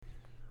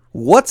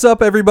What's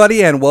up,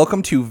 everybody, and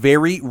welcome to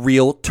Very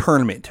Real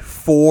Tournament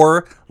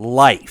for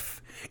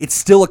Life. It's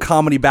still a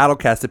comedy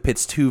battlecast that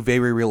pits two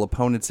very real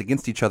opponents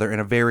against each other in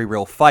a very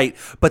real fight,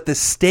 but the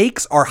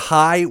stakes are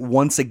high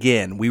once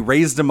again. We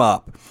raised them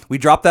up. We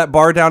drop that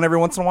bar down every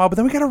once in a while, but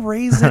then we got to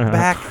raise it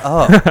back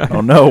up.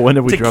 Oh no, when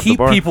did we drop the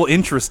bar? To keep people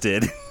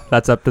interested.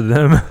 That's up to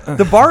them.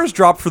 The bar is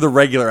dropped for the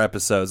regular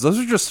episodes. Those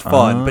are just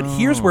fun, but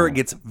here's where it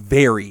gets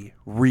very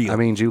real. I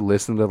mean, did you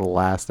listen to the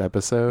last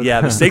episode?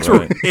 Yeah, the stakes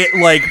were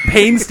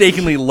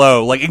painstakingly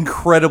low, like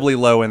incredibly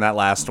low in that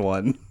last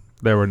one.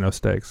 There were no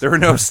stakes. There were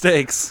no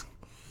stakes.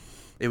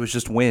 It was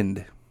just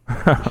wind.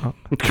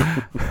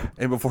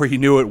 And before you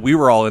knew it, we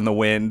were all in the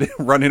wind,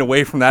 running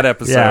away from that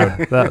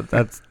episode. Yeah,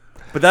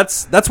 But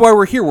that's why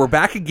we're here. We're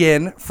back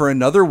again for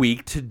another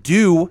week to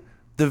do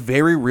the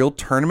Very Real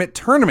Tournament.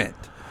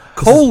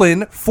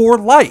 For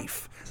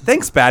life.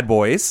 Thanks, bad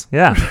boys.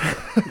 yeah.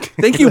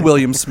 Thank you,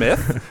 William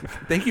Smith.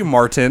 Thank you,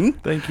 Martin.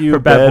 Thank you, For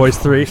Bad Boys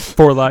 3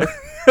 for life.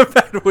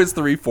 Bad Boys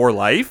 3 for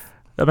life.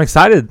 I'm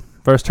excited.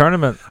 First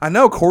tournament. I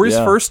know, Corey's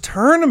first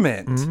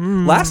tournament.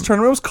 Last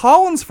tournament was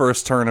Colin's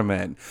first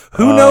tournament.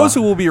 Who knows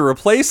who will be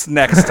replaced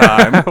next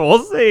time?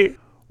 We'll see.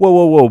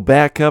 Whoa.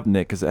 Back up,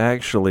 Nick, because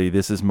actually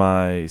this is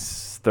my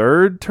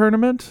third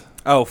tournament.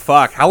 Oh,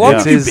 fuck. How long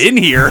have you been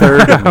here?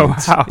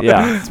 Wow.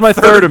 Yeah, it's my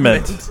third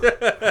event.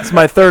 It's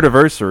my third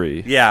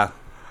anniversary. Yeah.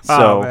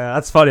 So Oh, man,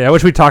 that's funny. I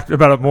wish we talked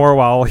about it more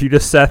while you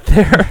just sat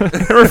there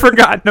and were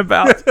forgotten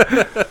about.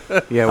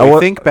 Yeah, we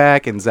think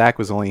back, and Zach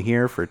was only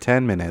here for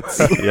 10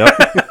 minutes. yep.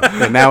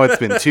 And now it's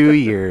been 2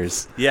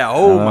 years. Yeah.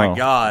 Oh, my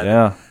God.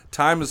 Yeah.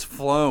 Time has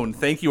flown.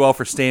 Thank you all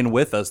for staying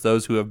with us,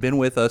 those who have been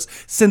with us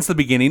since the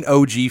beginning,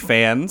 OG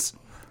fans,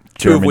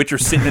 two of Jeremy. which are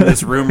sitting in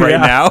this room right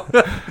now.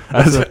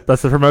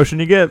 That's the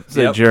promotion you get.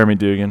 Say Yep. Jeremy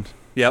Dugan.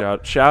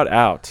 Yep. Shout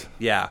out.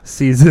 Yeah.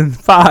 Season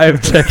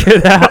 5. Check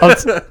it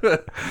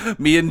out.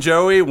 Me and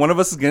Joey, one of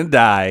us is going to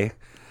die.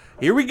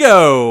 Here we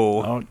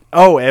go.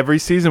 Oh, every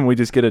season we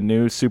just get a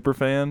new super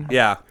fan.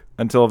 Yeah,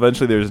 Until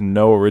eventually there's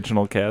no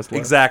original cast left.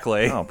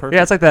 exactly. Oh, perfect.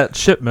 Yeah, it's like that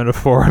ship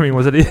metaphor. I mean,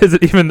 is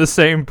it even the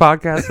same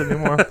podcast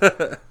anymore?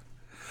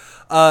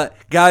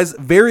 Guys,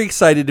 very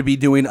excited to be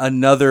doing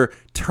another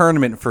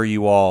tournament for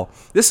you all.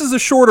 This is a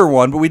shorter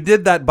one, but we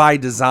did that by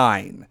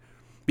design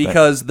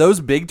because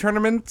those big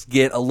tournaments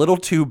get a little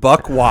too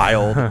buck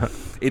wild.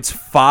 It's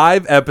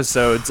 5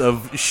 episodes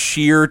of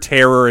sheer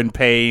terror and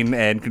pain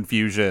and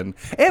confusion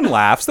and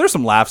laughs. There's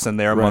some laughs in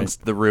there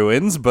amongst the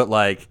ruins, but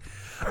like,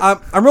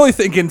 I'm really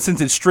thinking since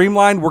it's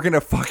streamlined, we're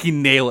gonna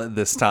fucking nail it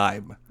this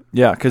time.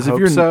 Yeah, because if Hope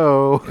you're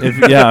so.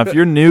 if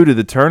you're new to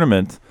the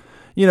tournament,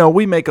 you know,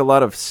 we make a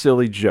lot of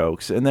silly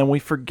jokes and then we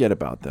forget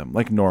about them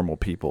like normal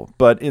people.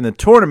 But in the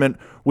tournament,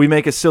 we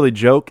make a silly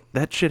joke.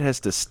 That shit has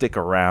to stick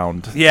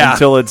around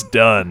until it's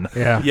done.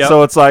 Yeah. Yep.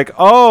 So it's like,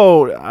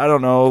 oh, I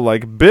don't know,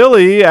 like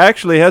Billy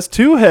actually has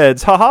 2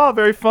 heads. Haha,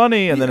 very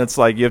funny. And then it's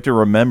like you have to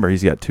remember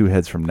he's got 2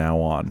 heads from now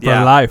on. Yeah.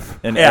 For life.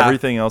 And Yeah.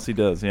 everything else he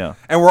does, yeah.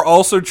 And we're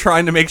also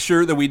trying to make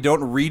sure that we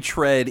don't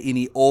retread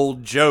any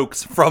old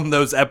jokes from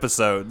those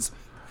episodes.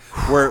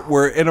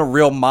 We're in a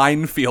real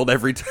minefield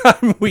every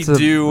time we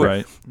do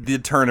right. the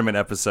tournament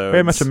episodes.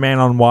 Very much a man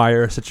on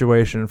wire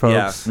situation,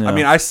 folks. Yeah. Yeah. I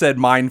mean, I said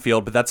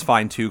minefield, but that's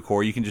fine too,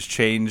 Corey. You can just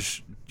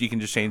change the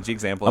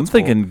example. I'm It's cool.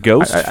 thinking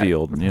Ghost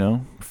Field, you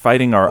know,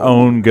 fighting our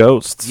own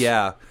ghosts.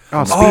 Yeah.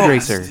 Oh, Speed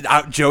Racer.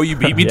 Joe, you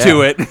beat me to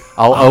it.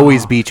 I'll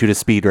always beat you to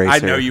Speed Racer. I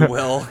know you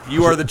will.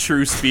 You are the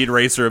true Speed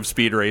Racer of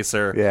Speed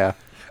Racer. Yeah.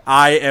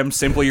 I am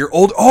simply your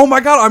old. Oh my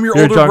God, I'm your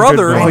You're older John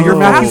brother. Goodman. Oh, you're Oh,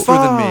 faster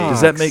than me.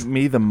 Does that make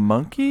me the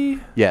monkey?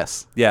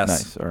 Yes. Yes.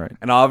 Nice, all right.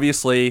 And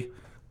obviously,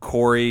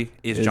 Corey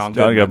is Is John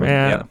John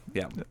Goodman.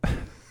 Goodman.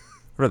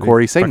 Yeah.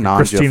 Corey, say Fucking Nanja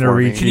Christina for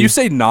me. Ricci. Can you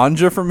say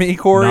Nanja for me,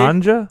 Corey?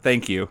 Nanja?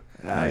 Thank you.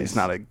 He's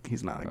not a.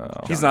 He's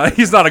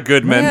He's not a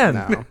Goodman.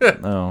 Man. No.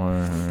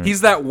 Oh,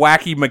 He's that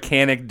wacky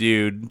mechanic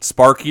dude,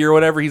 Sparky or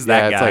whatever. He's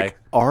that Yeah, guy. it's like,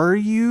 are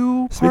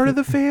you part of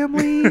the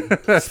family?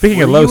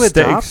 Speaking of Were low you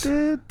stakes,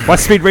 adopted? what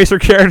Speed Racer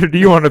character do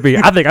you want to be?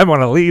 I think I want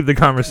to leave the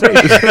conversation.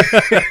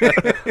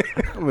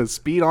 I'm gonna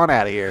speed on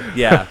out of here.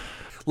 Yeah.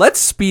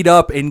 Let's speed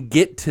up and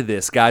get to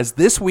this, guys.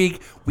 This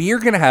week, we are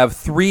going to have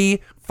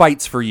 3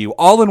 fights for you,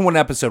 all in one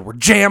episode. We're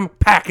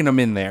jam-packing them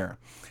in there.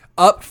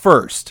 Up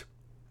first,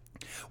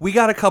 we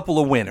got a couple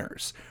of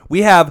winners.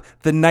 We have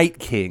the Night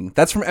King.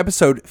 That's from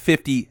episode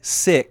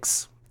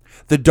 56.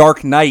 The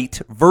Dark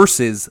Knight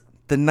versus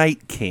the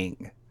Night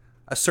King.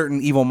 A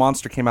certain evil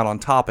monster came out on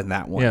top in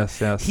that one. Yes,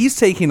 yes. He's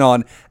taking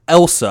on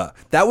Elsa.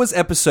 That was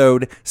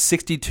episode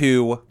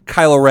 62,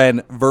 Kylo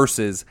Ren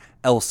versus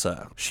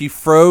Elsa. She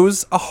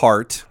froze a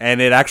heart, and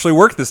it actually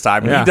worked this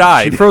time. Yeah. He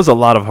died. she froze a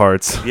lot of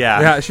hearts.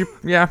 Yeah.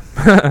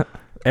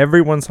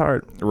 Everyone's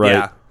heart. Right.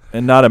 Yeah.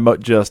 And not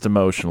just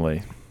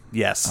emotionally.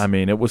 Yes. I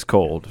mean, it was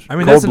cold. I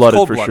mean, that's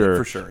cold-blooded for Cold-blooded, sure.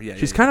 for sure. Yeah,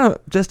 She's yeah, kind of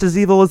just as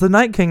evil as the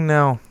Night King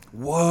now.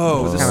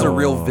 Whoa, this is a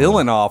real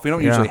villain off. We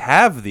don't Yeah. usually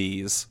have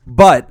these.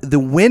 But the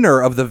winner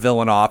of the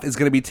villain off is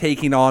going to be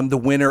taking on the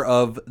winner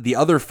of the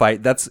other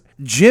fight. That's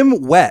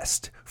Jim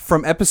West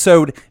from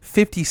episode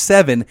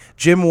 57,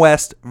 Jim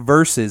West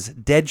versus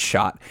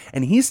Deadshot.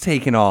 And he's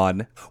taking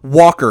on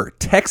Walker,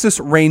 Texas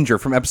Ranger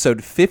from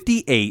episode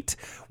 58.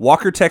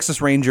 Walker,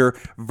 Texas Ranger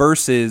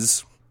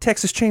versus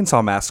Texas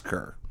Chainsaw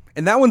Massacre.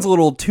 And that one's a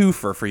little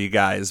twofer for you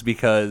guys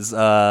because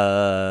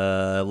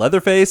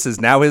Leatherface is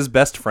now his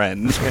best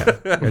friend.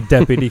 A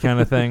deputy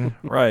kind of thing.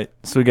 Right.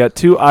 So we got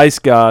 2 ice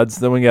gods,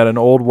 then we got an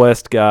Old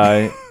West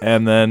guy,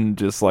 and then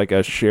just like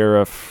a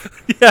sheriff.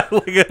 Yeah,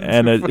 like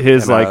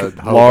his and like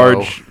a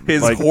hobo.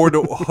 his like,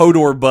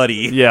 Hodor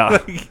buddy. Yeah.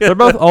 They're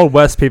both Old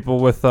West people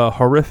with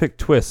horrific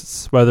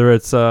twists, whether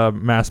it's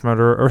mass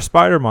murder or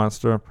spider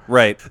monster.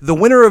 Right. The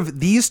winner of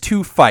these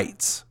 2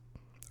 fights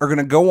are going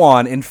to go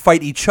on and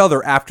fight each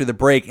other after the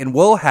break, and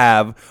we'll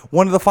have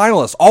one of the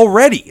finalists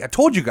already. I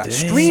told you guys,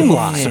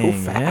 streamlined. So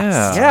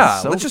fast. Yeah,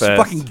 So let's just fast.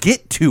 fucking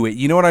get to it.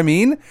 You know what I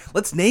mean?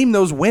 Let's name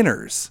those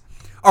winners.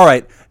 All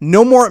right,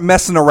 no more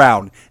messing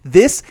around.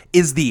 This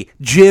is the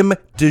Jim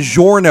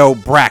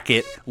DiGiorno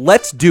bracket.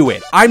 Let's do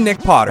it. I'm Nick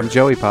Potter, I'm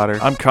Joey Potter.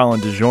 I'm Colin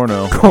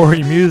DiGiorno.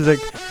 Corey Music.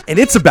 and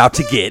it's about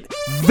to get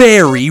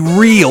very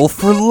real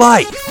for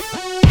life.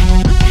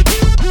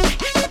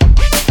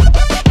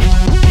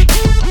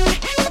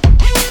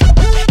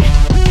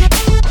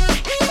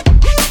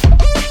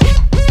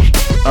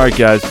 All right,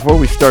 guys, before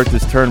we start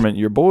this tournament,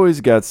 your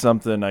boys got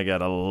something I got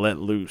to let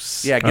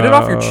loose. Yeah, get it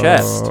off your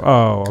chest.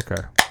 Oh,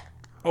 okay.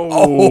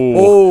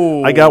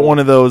 Oh, I got one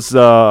of those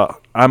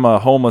I'm a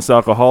homeless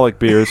alcoholic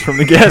beers from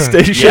the gas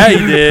station. Yeah,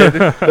 you did.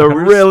 The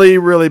really,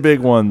 really big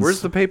ones.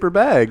 Where's the paper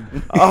bag?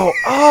 Oh,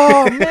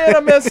 man, I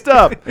messed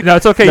up. No,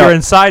 it's okay. No. You're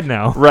inside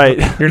now. Right.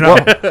 You're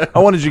not. Well, I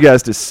wanted you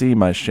guys to see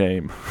my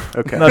shame.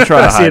 Okay. I'm not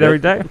trying I to see hide it every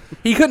day.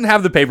 He couldn't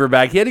have the paper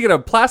bag. He had to get a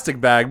plastic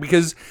bag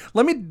because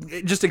let me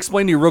just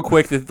explain to you real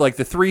quick the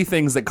 3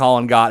 things that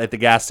Colin got at the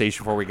gas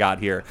station before we got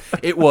here.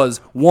 It was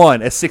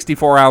 1, a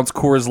 64-ounce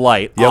Coors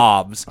Light,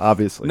 OBS.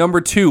 Obviously. Number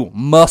 2,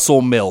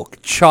 Muscle Milk,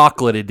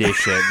 chocolate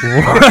edition.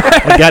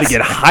 I got to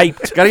get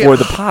hyped Gotta get- for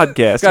the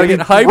podcast. Gotta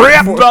get hyped.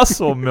 Rap before-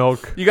 muscle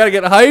milk. You got to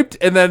get hyped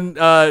and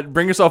then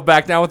bring yourself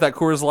back down with that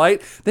Coors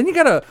Light. Then you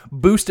got to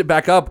boost it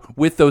back up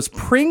with those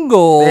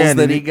Pringles Man,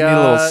 that you he need got.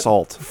 a little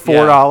salt.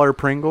 $4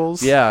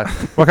 Pringles. Yeah.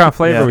 What kind of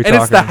flavor Yeah. are we And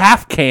talking? it's the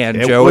half can,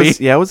 It Joey. was,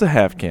 it was a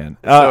half can.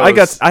 So I it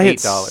was had $8.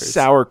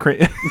 sour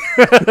cream.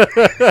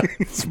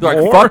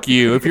 Like, fuck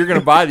you. If you're going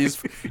to buy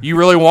these, you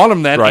really want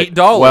them then. Right.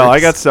 $8. Well,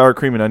 I got sour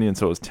cream and onion,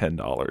 so it was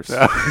 $10.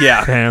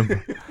 Yeah.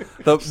 Damn.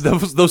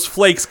 Those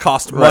flakes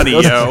cost money,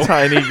 Those yo.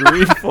 tiny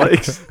green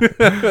flakes.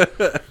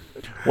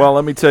 Well,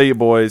 let me tell you,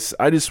 boys.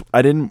 I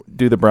didn't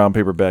do the brown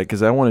paper bag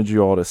because I wanted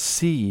you all to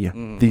see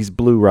these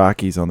blue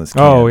Rockies on this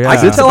can. Oh, yeah. I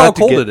can It's tell how about to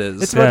cold get- it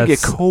is. It's about to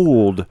get Yes.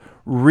 cold,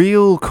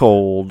 real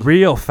cold.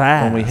 Real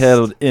fast. When we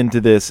head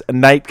into this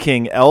Night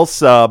King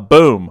Elsa,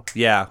 boom,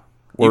 Yeah.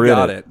 we're You in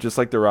got it, it. just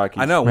like the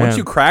Rockies. I know. Man. Once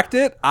you cracked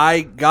it,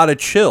 I got a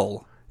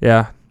chill.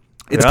 Yeah.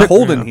 It's Yeah.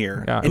 cold in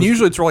here. Yeah. And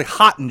usually it's really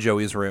hot in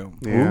Joey's room.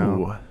 Yeah.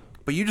 Ooh.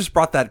 But you just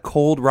brought that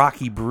cold,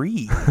 rocky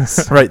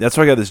breeze. Right, that's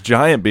why I got this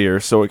giant beer,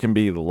 so it can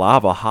be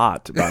lava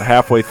hot about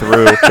halfway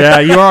through. Yeah,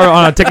 you are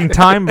on a ticking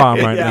time bomb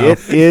right now.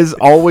 It is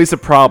always a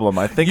problem.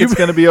 I think it's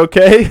going to be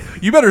okay.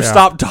 You better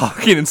stop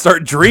talking and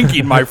start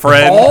drinking, my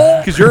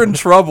friend. Because you're in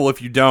trouble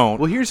if you don't.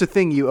 Well, here's the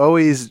thing: you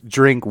always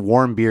drink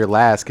warm beer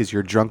last because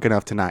you're drunk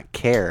enough to not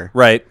care.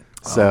 Right.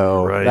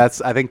 So right.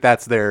 I think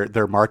that's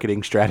their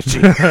marketing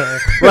strategy.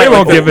 They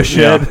won't give a shit.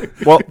 Yeah.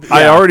 Well,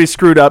 I already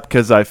screwed up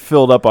because I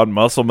filled up on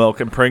muscle milk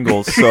and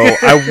Pringles, so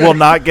I will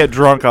not get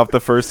drunk off the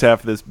first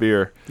half of this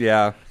beer.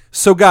 Yeah.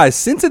 So, guys,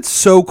 since it's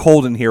so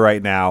cold in here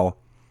right now,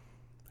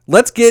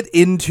 let's get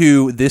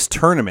into this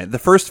tournament. The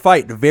first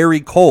fight,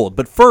 very cold.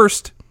 But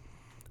first,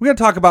 we got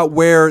to talk about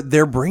where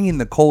they're bringing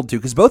the cold to,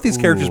 because both these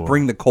characters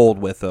bring the cold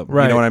with them. You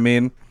Right. know what I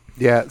mean?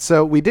 Yeah,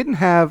 so we didn't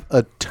have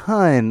a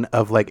ton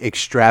of like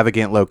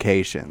extravagant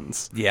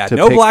locations. Yeah, to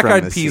no pick Black from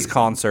Eyed this Peas season.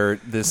 concert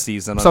this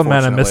season. Some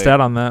man I missed unfortunately.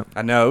 out on that.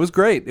 I know, it was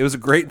great. It was a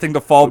great thing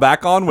to fall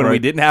back on when we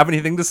Right. didn't have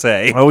anything to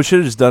say. Oh, we should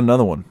have just done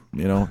another one.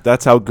 You know,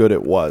 that's how good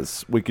it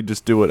was. We could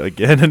just do it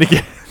again and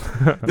again.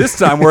 This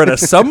time we're at a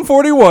Sum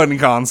 41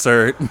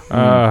 concert.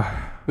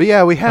 But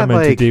yeah, we had I'm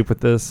in too like deep with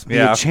this. the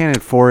Yeah.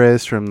 Enchanted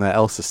Forest from the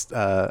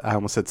Elsa. I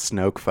almost said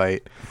Snoke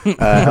fight.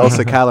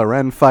 Elsa Kylo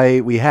Ren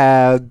fight. We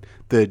had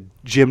the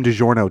Jim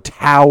DiGiorno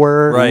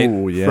Tower Right.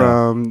 Ooh, yeah.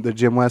 from the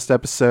Jim West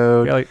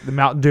episode. Yeah, like the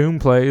Mount Doom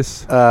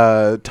place.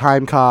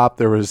 Time Cop.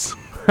 There was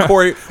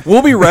Corey,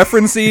 we'll be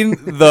referencing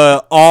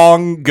the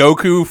Ong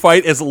Goku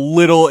fight as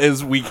little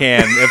as we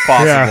can, if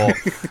possible.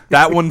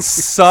 That one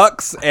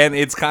sucks, and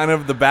it's kind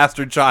of the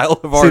bastard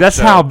child of our See, that's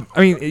show. how.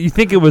 I mean, you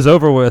think it was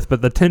over with,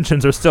 but the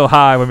tensions are still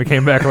high when we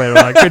came back later.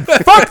 Like, good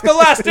fuck the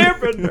last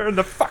Airbender and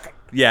the fuck.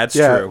 Yeah, it's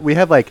yeah. true. We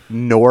had like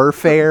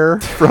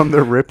Norfair from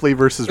the Ripley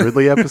versus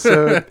Ridley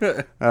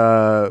episode.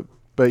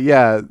 But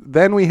yeah,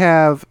 then we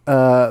have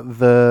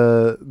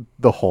the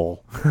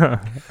Hole.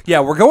 Yeah,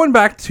 we're going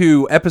back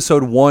to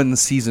episode 1,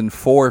 season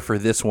 4 for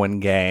this one,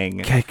 gang.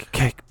 Cake,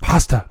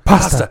 pasta,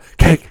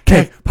 cake,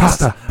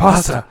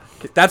 pasta.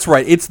 That's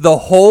right. It's the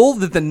hole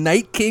that the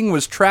Night King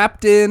was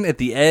trapped in at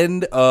the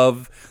end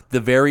of the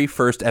very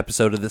first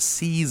episode of the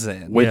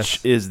season. Which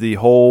Yes. is the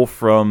hole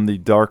from the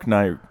Dark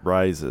Knight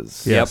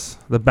Rises. Yes,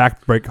 the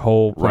backbreak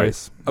hole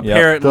place.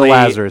 Apparently, The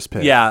Lazarus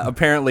Pit. Yeah,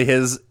 apparently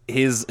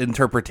his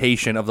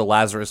interpretation of the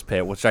Lazarus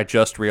Pit, which I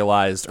just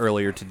realized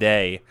earlier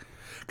today,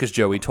 because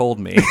Joey told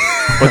me.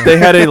 But they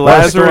had a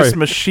Lazarus story.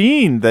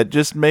 machine that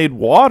just made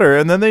water,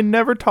 and then they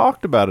never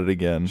talked about it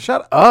again.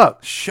 Shut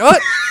up.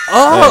 Shut Hey,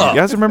 up! you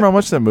guys remember how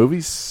much that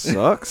movie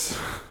sucks?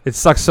 It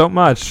sucks so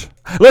much.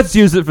 Let's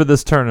use it for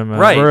this tournament.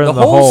 Right, We're in the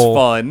the hole's hole.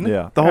 fun.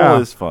 Yeah, the Yeah.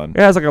 hole is fun. It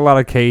has like a lot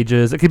of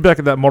cages. It could be like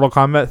that Mortal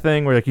Kombat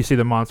thing where like you see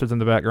the monsters in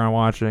the background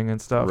watching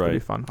and stuff. It'd be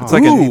Right. fun. It's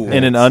like Ooh.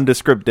 in an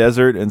undescript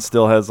desert and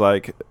still has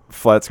like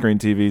flat screen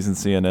TVs and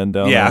CNN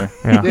down Yeah.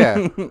 there.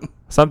 Yeah. Yeah.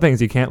 Some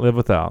things you can't live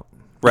without.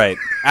 Right,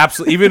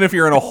 absolutely. Even if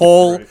you're in a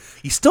hole,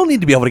 you still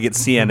need to be able to get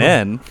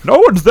CNN. No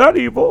one's that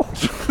evil.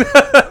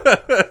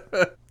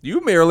 You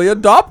merely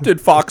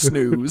adopted Fox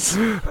News.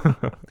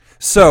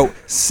 So,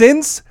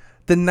 since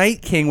the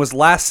Night King was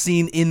last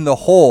seen in the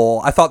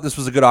hole, I thought this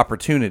was a good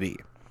opportunity.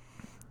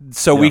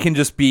 So we Yeah. can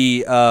just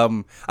be.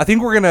 I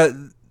think we're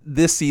gonna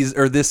this season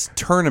or this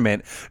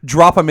tournament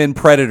drop them in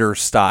Predator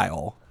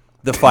style.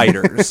 The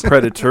fighters.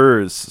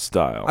 Predators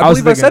style. I was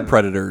believe I said thinking-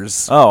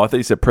 Predators. Oh, I thought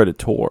you said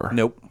Predator.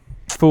 Nope.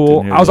 Fool.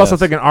 Didn't hear I was the also S.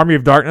 thinking Army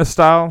of Darkness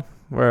style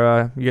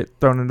where you get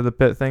thrown into the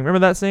pit thing. Remember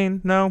that scene?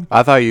 No?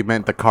 I thought you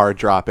meant the car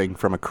dropping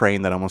from a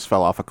crane that almost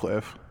fell off a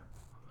cliff.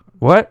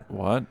 What?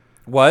 What?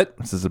 What?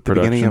 This is a The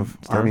production. beginning of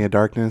start? Army of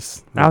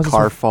Darkness, I the was just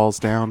car ref- falls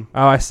down.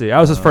 Oh, I see. I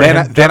was just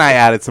referring to Then I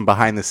added some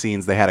behind the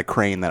scenes. They had a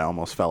crane that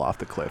almost fell off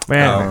the cliff.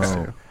 Man,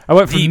 Oh. I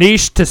went from Deep.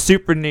 niche to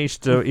super niche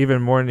to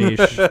even more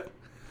niche.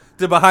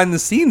 The behind the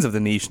scenes of the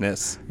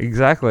nicheness.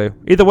 Exactly.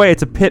 Either way,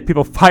 it's a pit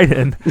people fight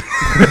in.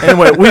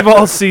 Anyway, we've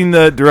all seen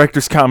the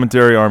director's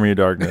commentary, Army of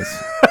Darkness.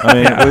 I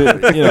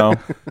mean, you know,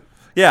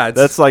 Yeah, it's,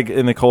 that's like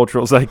in the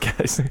cultural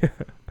zeitgeist.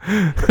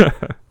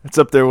 It's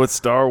up there with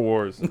Star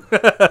Wars.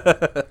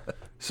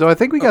 So I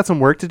think we got some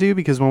work to do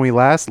because when we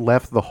last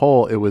left the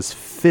hole, it was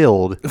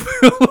filled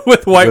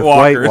with White with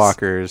Walkers. White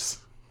Walkers,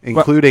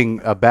 including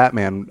a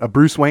Batman, a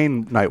Bruce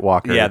Wayne Night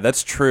Walker. Yeah,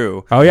 that's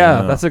true. Oh,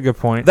 yeah. That's a good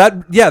point.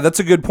 That's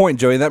a good point,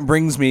 Joey. That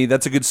brings me.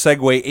 That's a good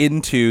segue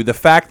into the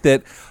fact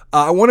that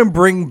I want to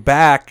bring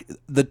back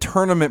the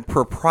tournament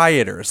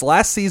proprietors.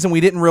 Last season,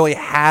 we didn't really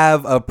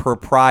have a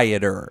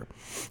proprietor.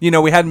 You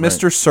know, we had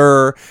Mr.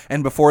 Sir,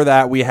 and before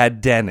that, we had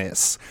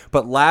Dennis.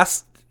 But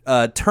last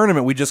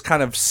tournament, we just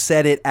kind of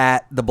set it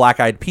at the Black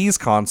Eyed Peas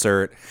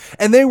concert,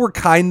 and they were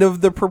kind of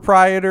the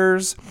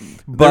proprietors.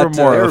 But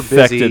more They were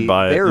affected busy,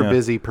 by it, They were yeah.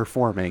 busy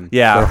performing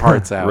Yeah. their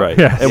hearts out. Right.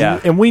 Yeah. And, Yeah.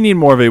 and we need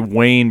more of a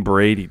Wayne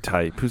Brady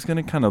type who's going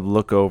to kind of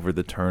look over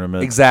the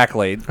tournament.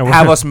 exactly,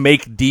 have us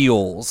make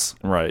deals.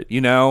 Right.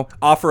 You know,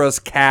 offer us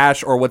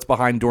cash or what's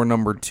behind door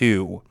number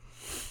 2.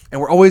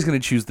 And we're always going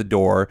to choose the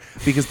door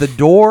because the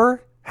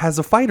door has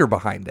a fighter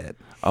behind it.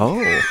 Oh.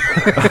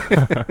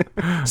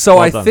 So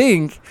I done.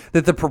 think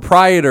that the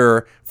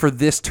proprietor for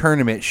this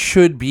tournament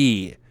should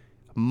be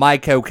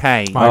Mike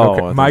O'Kane.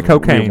 Mike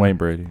O'Kane. Wayne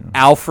Brady.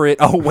 Alfred.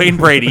 Oh, Wayne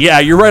Brady. Yeah,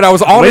 you're right. I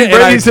was on Wayne it. and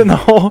Brady's in the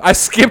hole. I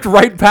skipped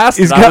right past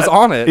it. I was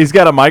on it. He's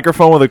got a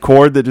microphone with a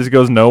cord that just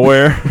goes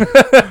nowhere.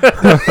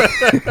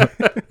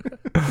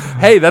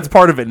 Hey, that's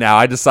part of it now.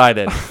 I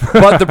decided.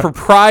 But the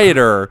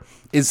proprietor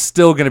is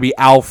still going to be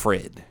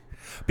Alfred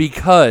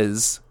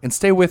because, and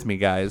stay with me,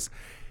 guys,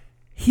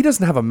 he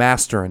doesn't have a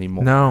master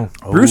anymore. No.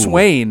 Bruce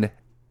Wayne,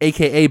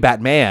 a.k.a.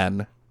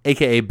 Batman,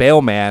 a.k.a.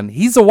 Bailman,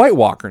 he's a White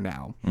Walker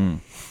now.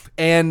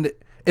 And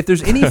if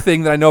there's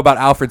anything that I know about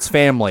Alfred's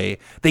family,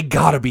 they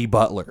gotta be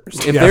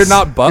butlers. If they're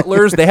not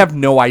butlers, they have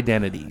no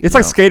identity. It's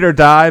like Skate or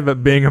Die,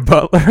 but being a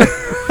butler.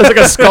 It's like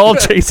a skull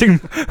chasing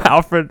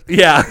Alfred.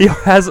 Yeah. He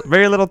has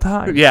very little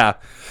time. Yeah.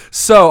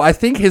 So I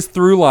think his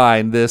through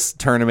line this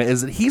tournament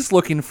is that he's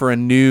looking for a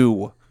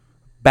new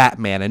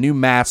Batman, a new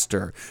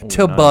master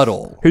to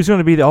buttle. Who's going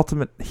to be the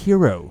ultimate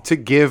hero? To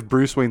give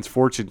Bruce Wayne's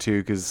fortune to,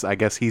 because I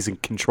guess he's in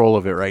control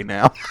of it right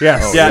now.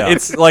 Yes. Yeah,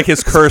 it's like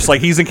his curse.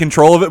 Like he's in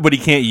control of it, but he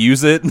can't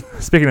use it.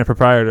 Speaking of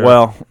proprietor.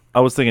 Well, I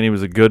was thinking he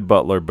was a good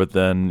butler, but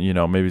then, you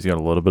know, maybe he's got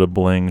a little bit of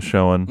bling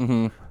showing.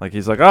 Mm-hmm. Like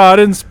he's like, "Oh, I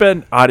didn't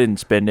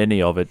spend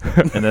any of it."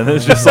 And then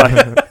it's just like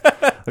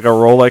a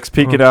Rolex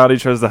peeking out. He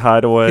tries to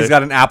hide away. He's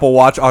got an Apple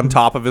Watch on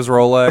top of his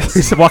Rolex.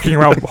 he's walking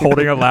around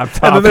holding a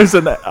laptop. and then there's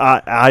an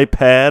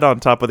iPad on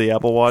top of the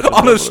Apple Watch.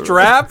 on a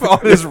strap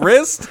on his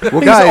wrist. Well,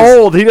 He's guys,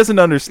 old. He doesn't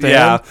understand.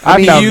 Yeah, I've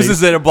he found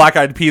uses it at Black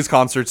Eyed Peas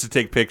concerts to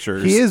take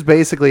pictures. he is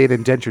basically an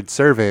indentured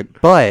servant,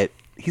 but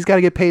he's got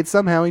to get paid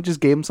somehow. He just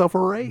gave himself a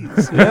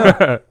raise.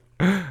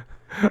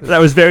 That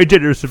was very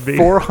generous of me.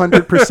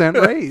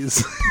 400%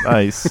 raise.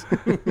 Nice.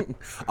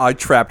 I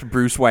trapped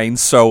Bruce Wayne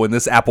so in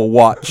this Apple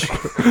Watch.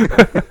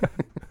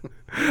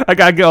 I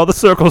got to get all the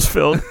circles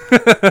filled.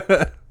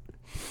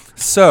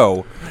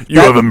 So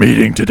You have a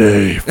meeting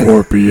today,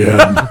 4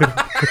 p.m.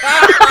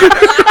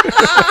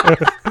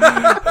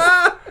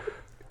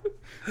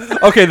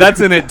 okay,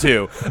 that's in it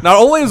too. Not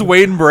only is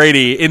Wayne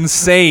Brady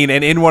insane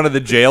and in one of the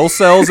jail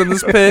cells in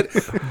this pit,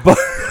 but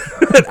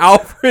that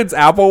Alfred's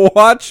Apple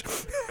Watch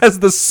has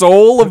the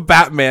soul of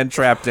Batman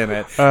trapped in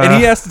it, and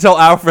he has to tell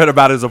Alfred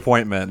about his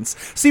appointments.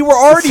 See, we're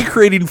already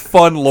creating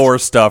fun lore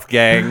stuff,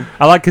 gang.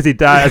 I like because he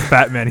died as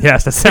Batman. He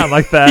has to sound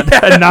like that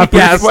and not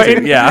Yes, Bruce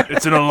Wayne. yeah.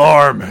 It's an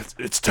alarm.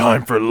 It's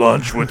time for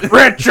lunch with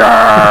Richard.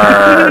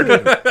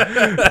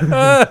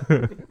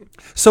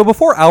 So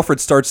before Alfred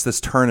starts this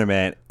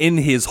tournament in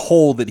his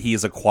hole that he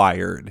has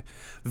acquired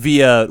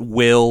via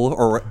will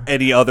or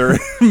any other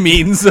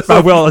means,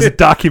 My will is a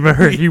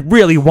documentary. He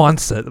really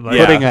wants it. Like,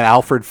 Yeah. Putting an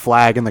Alfred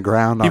flag in the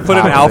ground. he on put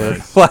an top of Alfred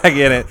it. flag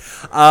in it.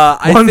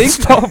 I one think,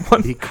 stop,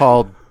 one, He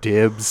called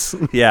dibs.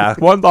 yeah.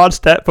 one large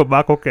step for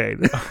Michael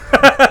Caine.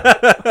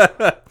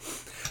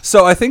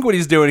 So I think what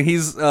he's doing,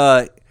 he's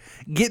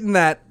getting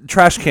that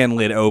trash can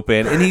lid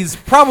open, and he's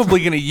probably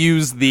going to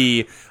use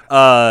the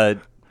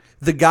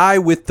guy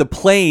with the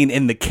plane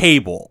and the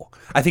cable.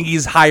 I think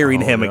he's hiring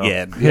him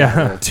again.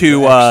 Yeah.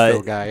 To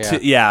Asheville guy,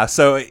 yeah.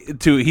 so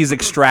he's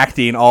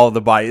extracting all of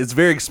the body. It's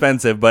very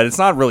expensive, but it's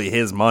not really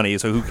his money,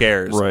 so who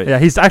cares? Right. Yeah,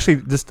 he's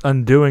actually just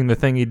undoing the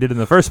thing he did in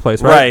the first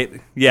place, right?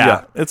 Right.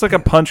 Yeah. It's like a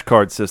punch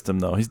card system,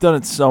 though. He's done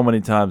it so many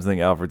times. I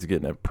think Alfred's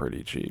getting it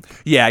pretty cheap.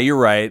 Yeah, you're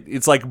right.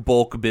 It's like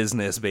bulk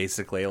business,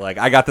 basically. Like,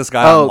 I got this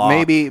guy on Oh,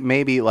 lock.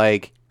 maybe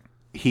like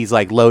he's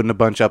like loading a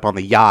bunch up on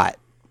the yacht,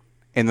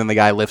 and then the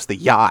guy lifts the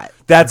yacht.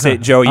 That's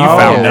it, Joe. You Oh,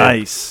 found it.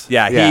 nice.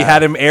 Yeah, he Yeah.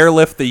 had him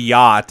airlift the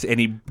yacht, and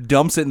he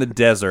dumps it in the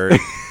desert,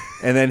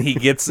 and then he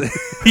gets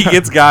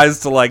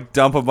guys to like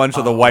dump a bunch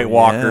of the White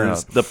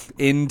Walkers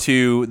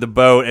into the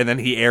boat, and then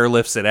he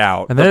airlifts it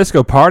out. And then just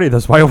go party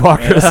those White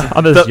Walkers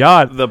on this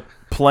yacht. The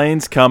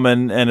plane's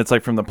coming, and it's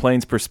like from the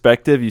plane's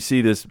perspective, you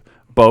see this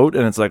boat,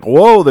 and it's like,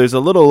 whoa, there's a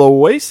little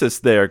oasis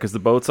there because the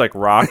boat's like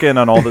rocking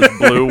on all this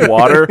blue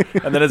water,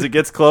 and then as it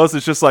gets close,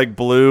 it's just like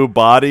blue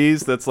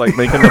bodies that's like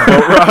making the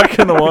boat rock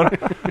in the water.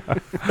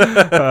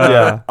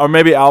 Yeah, or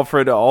maybe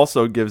Alfred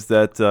also gives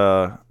that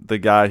the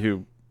guy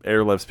who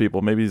airlifts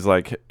people. Maybe he's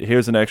like,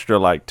 here's an extra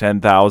like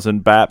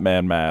 10,000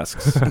 Batman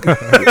masks. You a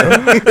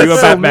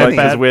Batman Like, 'cause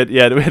fan? we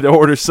had to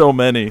order so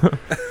many.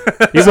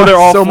 So they're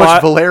all so fly-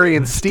 much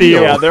Valerian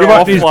steel. Yeah, they're You want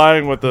all these-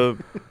 flying with the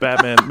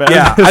Batman mask.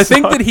 Yeah, I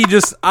think that he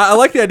just. I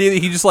like the idea that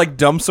he just like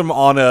dumps them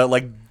on a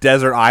like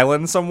desert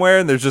island somewhere,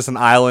 and there's just an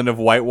island of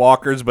White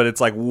Walkers, but it's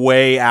like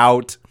way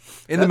out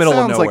in the middle of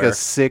sounds nowhere. like a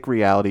sick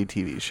reality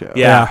TV show.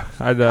 Yeah.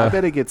 I'd I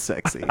bet it gets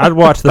sexy. I'd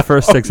watch the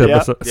first six Yeah.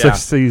 episodes, Yeah. 6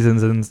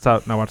 seasons, and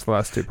stop. And I watch the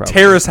last 2 probably.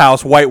 Terrace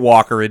House White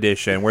Walker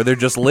edition, where they're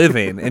just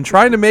living and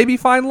trying to maybe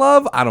find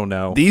love. I don't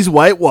know. These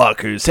White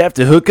Walkers have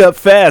to hook up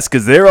fast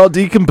because they're all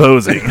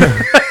decomposing.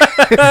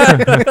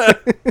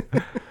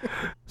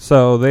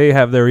 So they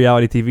have their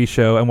reality TV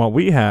show, and what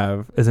we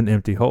have is an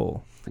empty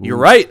hole. You're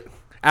right.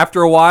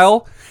 After a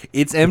while,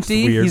 it's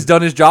empty. weird. He's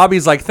done his job.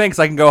 He's like, thanks,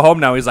 I can go home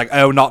now. He's like,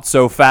 oh, not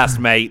so fast,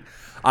 mate.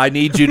 I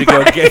need you to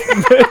go get.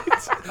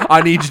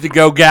 I need you to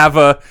go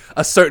gather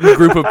a certain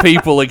group of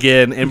people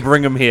again and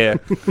bring them here.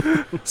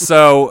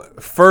 So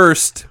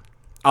first,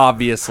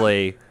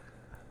 obviously,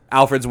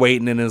 Alfred's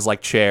waiting in his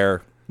like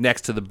chair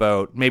next to the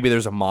boat. Maybe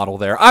there's a model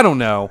there. I don't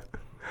know.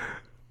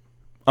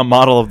 A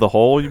model of the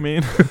hole, you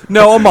mean?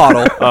 No, a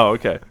model. Oh,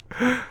 okay.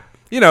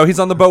 You know, he's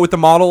on the boat with the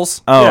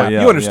models. Oh,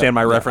 yeah, you understand yeah.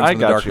 my reference I in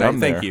the got Dark you. Knight. I'm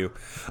Thank there. you.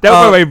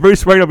 Don't worry,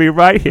 Bruce Wayne will be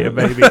right here,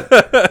 baby.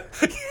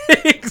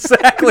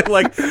 Exactly,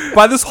 like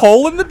by this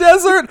hole in the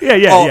desert.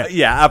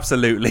 Yeah.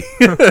 Absolutely.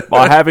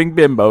 By having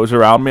bimbos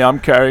around me, I'm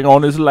carrying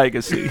on his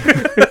legacy.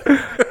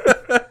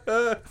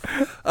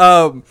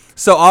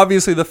 So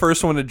obviously, the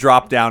first one to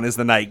drop down is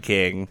the Night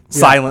King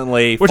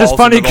silently, Which is falls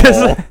funny into the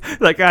hole. because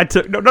that guy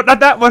took no, not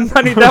that one.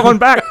 I need that one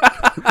back.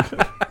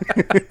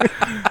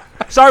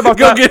 Sorry about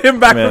Go that. get him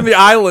back Man. from the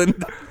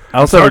island. I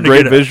also have a starting to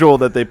great get it. visual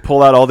that they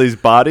pull out all these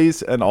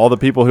bodies, and all the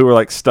people who were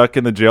like stuck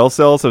in the jail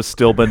cells have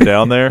still been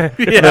down there.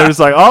 Yeah. And they're just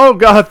like, "Oh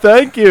God,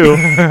 thank you."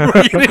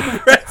 We're getting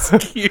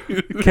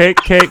rescued. Cake,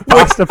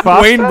 pasta,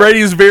 pasta. Wayne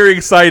Brady's very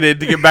excited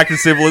to get back to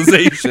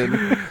civilization.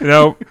 You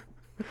know,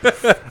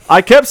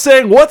 I kept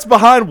saying, "What's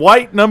behind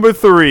white number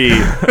 3?"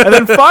 And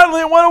then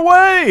finally it went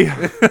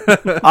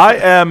away. I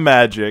am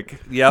magic.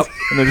 Yep.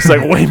 And they're just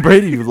like, "Wayne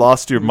Brady, you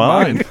lost your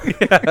mind."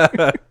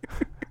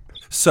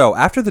 So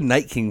after the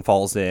Night King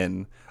falls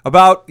in,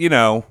 about,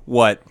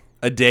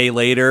 a day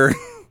later,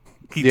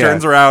 he Yeah.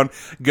 turns around,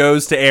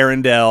 goes to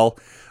Arendelle,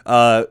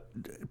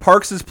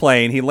 parks his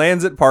plane. He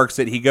lands it, parks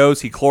it. He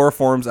goes, he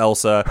chloroforms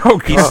Elsa. Oh,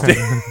 God.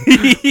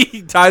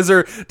 He ties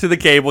her to the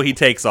cable. He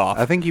takes off.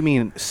 I think you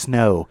mean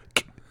snow.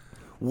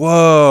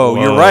 Whoa,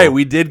 you're Whoa.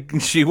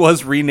 right. She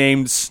was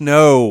renamed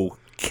Snow.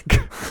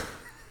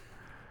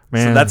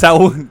 man.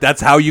 So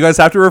that's how you guys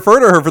have to refer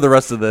to her for the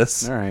rest of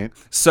this. All right.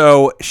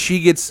 So she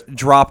gets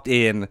dropped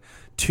in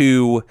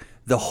to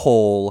the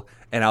hole,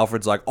 and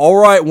Alfred's like, "All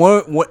right,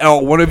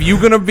 one of you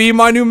gonna be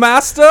my new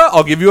master?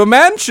 I'll give you a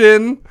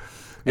mansion."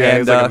 Yeah, and,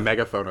 it's like a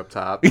megaphone up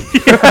top.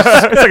 it's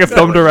like a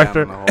film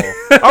director. Down the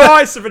hole. All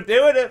right, so we're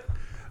doing it.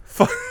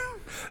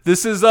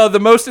 this is the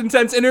most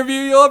intense interview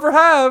you'll ever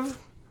have.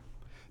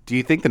 Do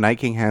you think the Night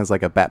King has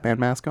like a Batman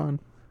mask on?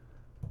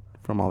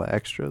 from all the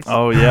extras.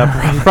 Oh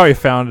yeah, He probably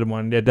found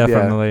one. Yeah,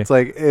 definitely. Yeah, it's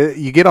like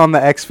you get on the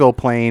exfil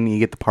plane, you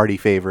get the party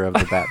favor of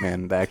the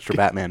Batman, the extra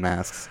Batman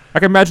masks. I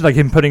can imagine like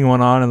him putting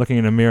one on and looking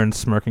in a mirror and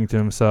smirking to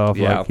himself.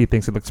 Yeah. Like he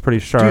thinks it looks pretty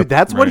sharp. Dude,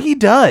 that's what Right. he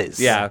does.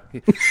 Yeah.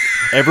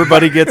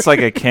 everybody gets like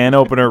a can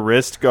opener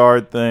wrist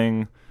guard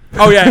thing.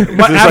 Oh yeah.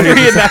 But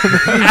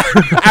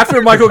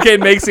after Michael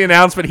Caine makes the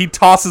announcement, he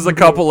tosses a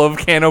couple of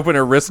can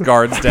opener wrist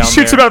guards down He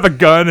shoots there. him out of a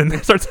gun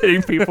and starts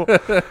hitting people.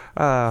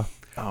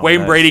 Wayne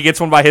nice. Brady gets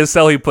one by his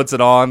cell. He puts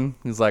it on.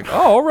 He's like,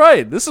 "Oh, all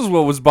right. This is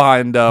what was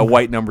behind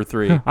White number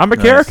 3." I'm a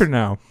character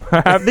now.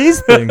 I have these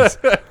things.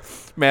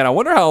 Man, I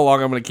wonder how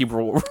long I'm going to keep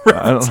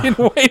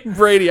referencing Wayne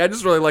Brady. I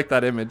just really like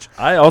that image.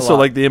 I also lot.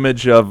 like the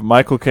image of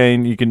Michael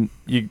Caine.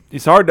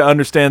 It's hard to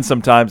understand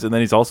sometimes, and then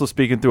he's also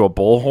speaking through a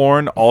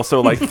bullhorn,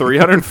 also like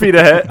 300 feet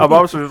ahead. I'm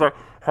also just like,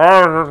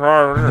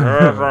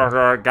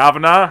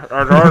 Governor,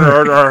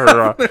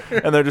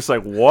 and they're just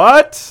like,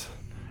 what?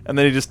 And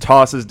then he just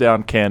tosses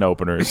down can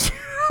openers.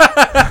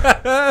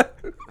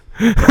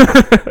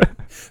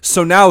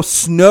 So now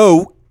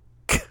Snoke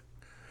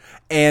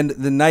and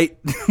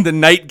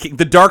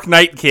the Dark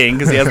Knight King,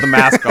 because he has the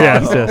mask on,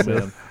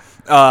 yes.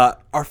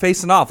 are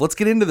facing off. Let's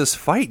get into this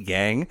fight,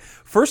 gang.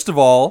 First of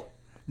all,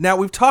 now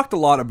we've talked a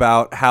lot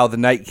about how the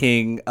Night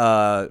King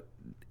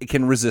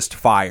can resist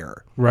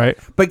fire, Right.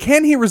 but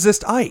can he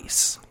resist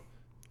ice?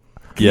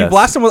 Can you Yes.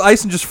 blast him with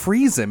ice and just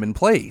freeze him in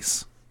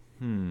place?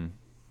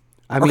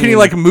 I Or can he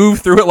like move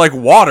through it like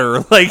water?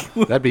 Like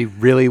that'd be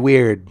really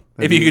weird.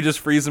 if you could just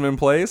freeze him in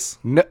place?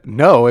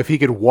 No, if he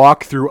could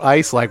walk through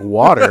ice like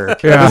water,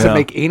 that doesn't Yeah.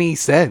 make any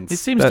sense. He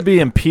seems to be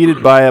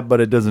impeded by it, but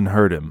it doesn't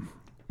hurt him.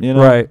 You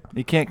know? Right.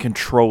 He can't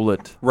control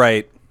it.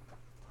 Right.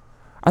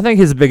 I think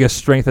his biggest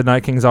strength at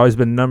Night King's always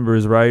been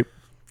numbers, right?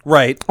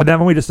 Right. And then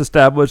when we just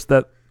established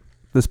that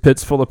this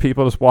pit's full of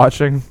people just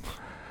watching,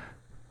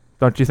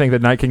 don't you think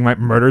that Night King might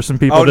murder some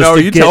people? Oh just no, are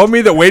to you get- telling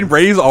me that Wayne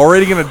Brady's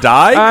already going to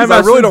die? Because I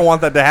really assuming- don't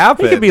want that to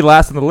happen. He could be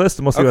last on the list,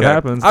 and we'll see what Okay.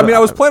 happens. I mean, but- I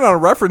was planning on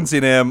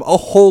referencing him a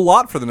whole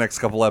lot for the next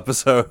couple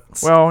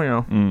episodes. well, you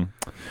know,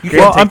 you can't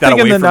Well, take I'm that thinking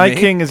away the from Night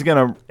me. King is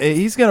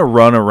he's gonna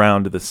run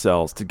around to the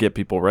cells to get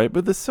people right,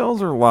 but the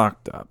cells are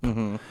locked up,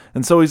 and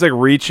so he's like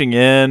reaching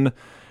in,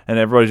 and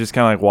everybody's just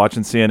kind of like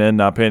watching CNN,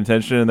 not paying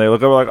attention, and they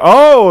look over like,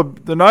 "Oh,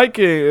 the Night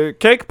King,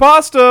 cake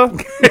pasta,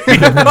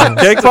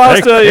 cake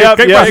pasta, yep,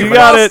 you got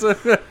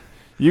it,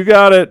 you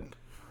got it."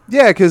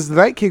 Yeah, because the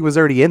Night King was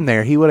already in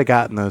there. He would have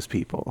gotten those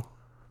people.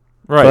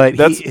 Right,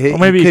 But he well,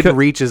 maybe he couldn't could-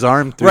 reach his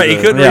arm through. Right, he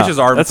the- couldn't Yeah. reach his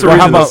arm. That's the through.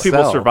 reason how those about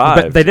people cell? survive.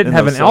 but they didn't in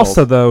have those an cells.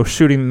 Elsa though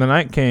shooting the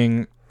Night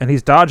King, and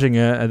he's dodging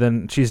it, and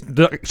then she.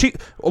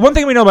 One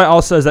thing we know about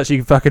Elsa is that she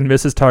fucking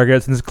misses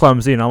targets and is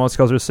clumsy and almost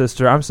kills her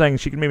sister. I'm saying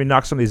she can maybe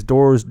knock some of these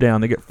doors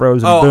down. They get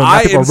frozen. Oh, boom, now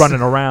I people are ins-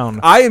 running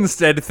around. I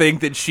instead think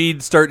that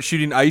she'd start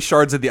shooting ice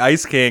shards at the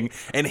Ice King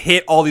and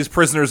hit all these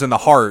prisoners in the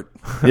heart.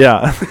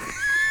 Yeah,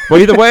 Well,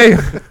 either way,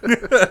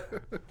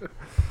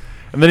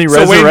 and then he So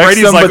resurrects Wayne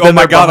Brady's them, like, but then "Oh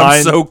my they're god, I'm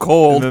behind- so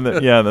cold." And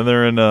then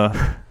they're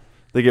in.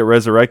 They get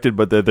resurrected,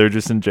 but they're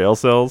just in jail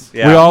cells.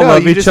 Yeah. we all No,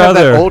 love you each just have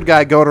other. that old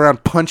guy going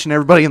around punching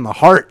everybody in the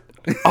heart.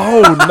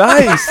 Oh,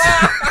 nice!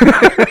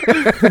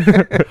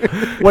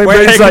 Wayne We're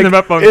Brady's taking like, them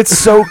up on- it's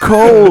so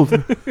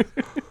cold.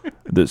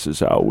 This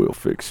is how we'll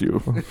fix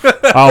you.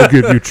 I'll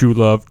give you true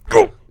love.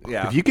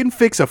 Yeah. If you can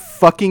fix a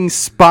fucking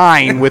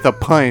spine with a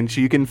punch,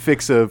 you can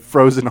fix a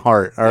frozen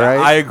heart. All right.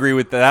 I agree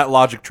with that. That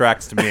logic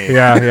tracks to me.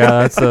 Yeah,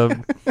 that's a.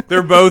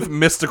 They're both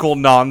mystical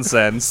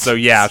nonsense, so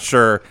yeah,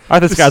 sure.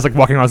 This guy's like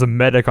walking around as a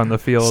medic on the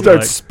field. Start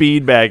like,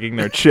 speed bagging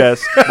their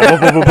chest.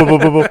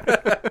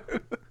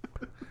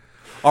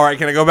 All right,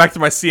 can I go back to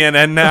my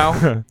CNN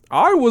now?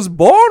 I was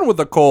born with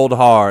a cold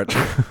heart.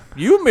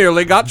 You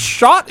merely got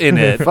shot in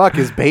it. Fuck,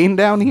 is Bane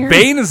down here?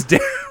 Bane is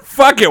dead.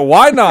 Fuck it,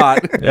 why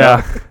not?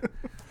 yeah,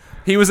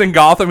 He was in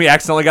Gotham. He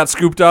accidentally got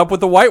scooped up with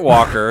the White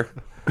Walker.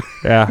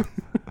 yeah. He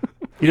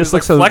just He was looks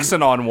like so.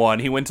 flexing on one.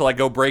 He went to like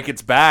go break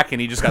its back,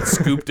 and he just got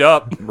scooped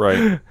up.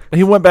 Right.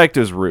 He went back to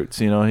his roots.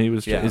 You know, he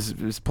was Yeah.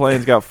 his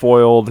plans got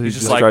foiled. He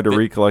just like, tried to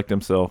recollect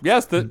himself.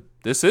 Yes,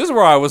 this is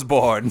where I was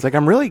born. It's like,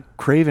 I'm really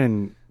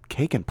craving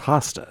cake and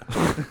pasta.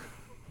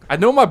 I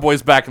know my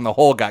boys back in the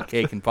hole got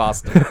cake and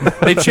pasta.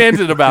 They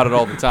chanted about it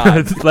all the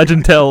time.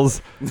 Legend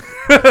tells.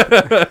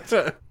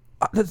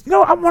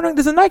 I'm wondering,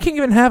 does the Night King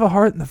even have a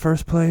heart in the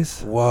first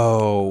place?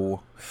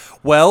 Whoa.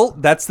 Well,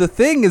 that's the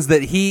thing is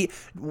that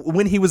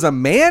when he was a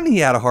man, he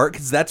had a heart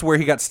because that's where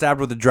he got stabbed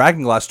with a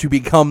dragon glass to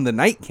become the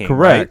Night King.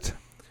 Correct. Right?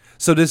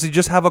 So does he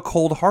just have a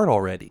cold heart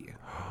already?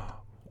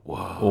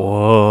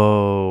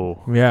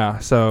 Whoa. Yeah.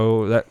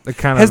 So that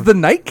kind of Has the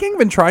Night King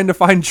been trying to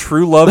find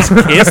true love's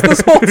kiss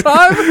this whole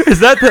time? is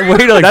that the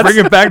way to like bring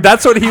it back?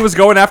 That's what he was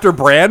going after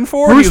Bran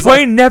for? He Bruce was like-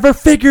 Wayne never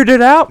figured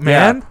it out,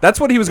 man. Yeah, that's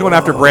what he was going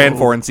after Bran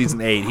for in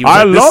season 8. He was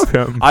I like, love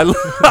him.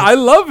 I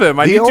love him.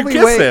 I need to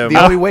kiss him.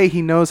 The only way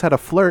he knows how to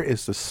flirt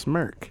is to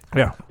smirk.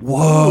 Yeah.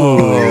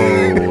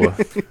 Whoa.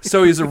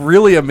 So he's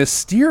really a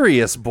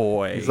mysterious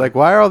boy. He's like,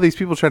 why are all these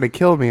people trying to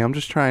kill me? I'm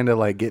just trying to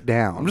like get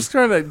down. I'm just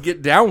trying to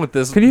get down with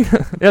this Can you?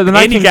 Yeah, the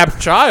Night King.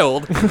 handicapped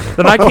child.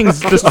 The Night King's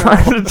just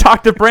trying to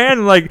talk to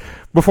Bran, like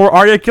before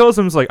Arya kills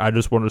him. He's like, I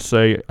just want to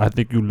say, I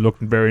think you look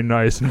very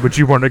nice, and would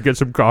you want to get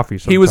some coffee?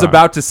 He was sometime?"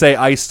 about to say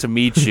 "ice to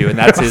meet you," and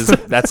that's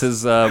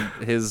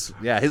his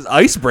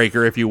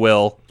icebreaker, if you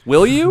will.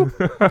 Will you?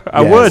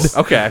 I Yes.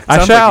 would. Okay, I sounds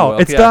like shall. you will.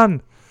 It's Yeah.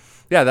 done.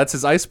 Yeah, that's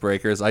his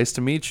icebreaker. Is "ice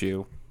to meet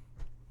you."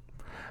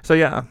 So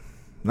yeah,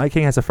 Night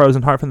King has a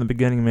frozen heart from the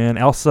beginning, man.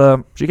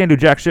 Elsa, she can't do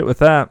jack shit with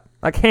that.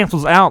 That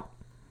cancels out.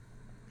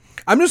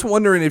 I'm just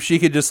wondering if she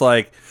could just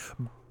like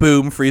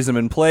boom freeze him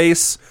in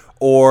place,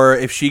 or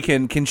if she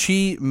can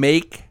she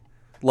make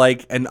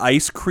like an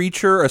ice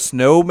creature, a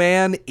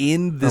snowman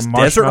in this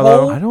desert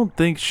marshmallow? hole? I don't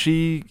think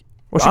she.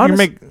 Well, she can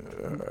make.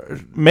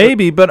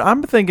 Maybe, but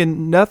I'm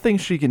thinking nothing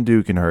she can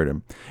do can hurt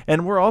him.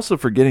 And we're also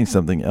forgetting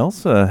something.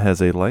 Elsa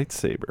has a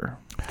lightsaber.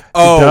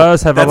 Oh,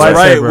 does have a that's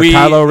right. lightsaber. We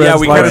Kylo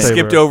Ren's we kind of lightsaber.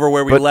 skipped over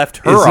where we But left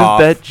her isn't off.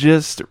 that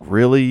just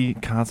really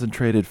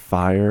concentrated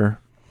fire?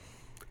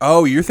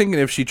 Oh, you're thinking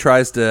if she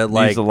tries to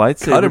like a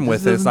lightsaber, cut him it with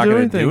just it, it's doesn't not do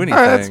going to do anything.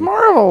 anything. It's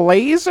more of a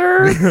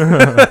laser.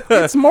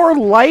 It's more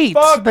light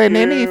than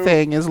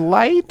anything. Is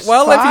light?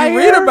 Well, fire? if you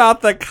read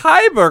about the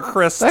Kyber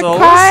crystals,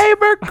 the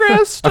Kyber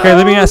crystals. Okay,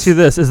 let me ask you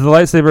this: is the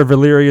lightsaber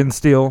Valyrian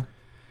steel?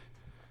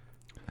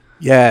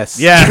 Yes.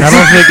 I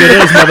don't think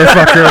it is,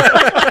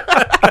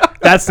 motherfucker.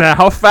 That's not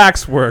how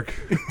facts work.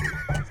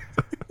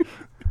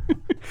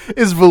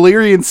 Is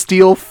Valyrian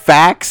steel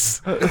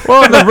facts?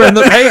 Well,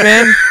 hey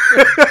man,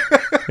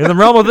 in the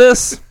realm of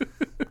this,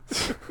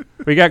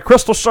 we got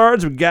crystal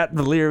shards, we got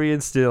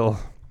Valyrian steel.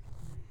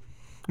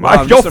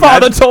 Wow, Your just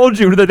father imagine- told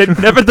you that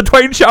never the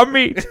twain shall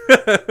meet.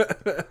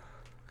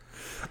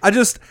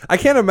 I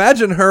can't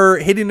imagine her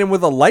hitting him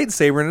with a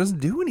lightsaber and it doesn't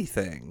do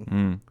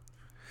anything.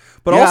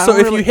 But Yeah, I also, don't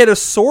if really- you hit a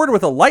sword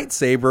with a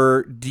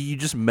lightsaber, do you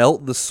just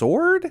melt the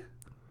sword?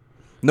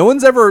 No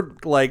one's ever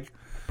like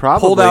Probably.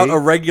 pulled out a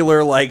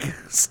regular like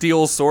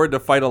steel sword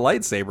to fight a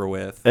lightsaber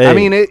with. Hey, I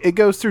mean, it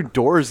goes through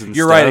doors and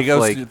You're stuff. right; it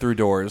goes like, through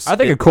doors, I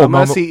think a cool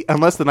moment.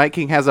 unless the Night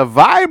King has a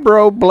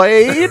vibro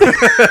blade.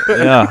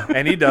 yeah.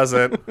 and he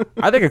doesn't.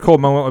 I think a cool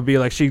moment would be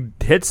like she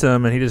hits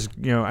him and he just,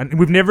 and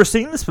we've never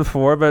seen this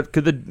before, but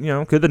could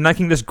the Night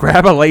King just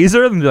grab a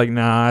laser and be like,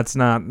 nah, that's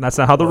not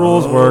how the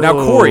rules work. Now,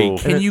 Corey, Oh.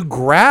 can you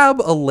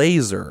grab a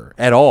laser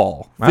at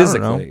all I don't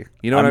know. physically?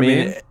 You know what I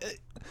mean?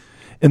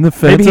 In the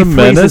Maybe he Phantom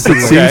Menace,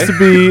 freezes it it. seems to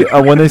be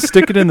when they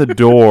stick it in the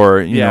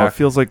door. You know, Yeah. it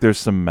feels like there's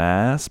some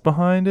mass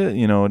behind it.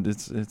 You know,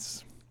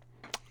 it's.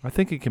 I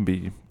think it can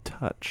be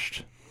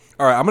touched.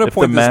 All right, I'm going to If the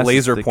point mass this is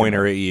laser thick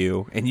pointer enough. at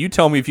you, and you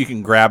tell me if you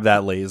can grab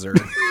that laser.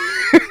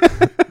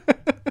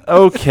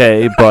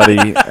 Okay,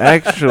 buddy.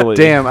 Actually,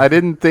 Damn, I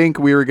didn't think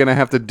we were gonna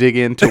have to dig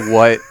into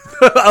what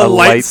a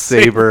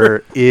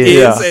lightsaber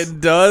is. is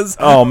and does.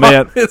 Oh,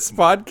 man. on this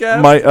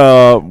podcast.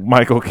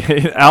 Michael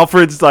Caine.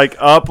 Alfred's like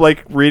up,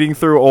 like reading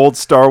through old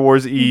Star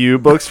Wars EU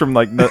books from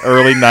like the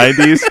early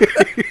 '90s.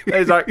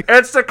 He's like,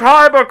 "It's the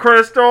Kyber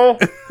crystal.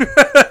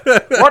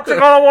 What you're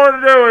gonna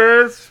want to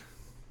do is,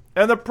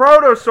 and the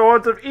proto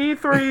swords of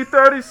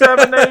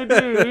E337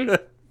 AD."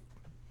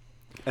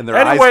 And their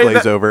Anyway, eyes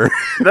glaze over.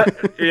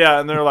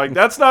 Yeah, and they're like,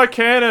 "That's not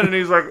canon." And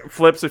he's like,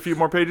 flips a few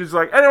more pages. He's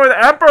like, "Anyway, the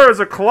Emperor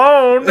is a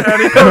clone,"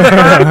 and he goes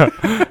back.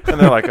 And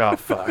they're like, "Oh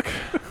fuck."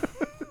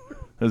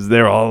 It was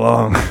there all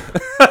along.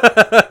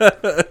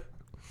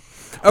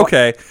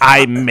 Okay.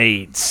 I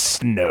made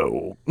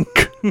snow.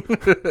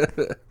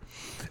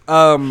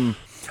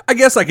 I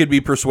guess I could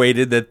be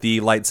persuaded that the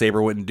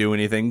lightsaber wouldn't do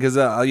anything because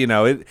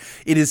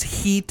it is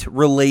heat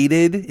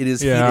related. It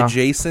is heat Yeah.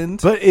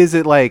 adjacent. But is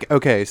it like,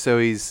 okay, so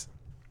is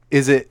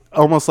it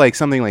almost like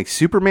something like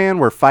Superman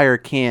where fire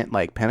can't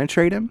like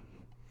penetrate him?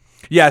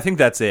 Yeah, I think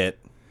that's it.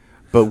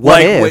 But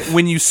what Like if?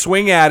 when you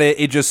swing at it,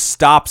 it just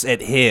stops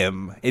at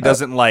him. It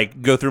doesn't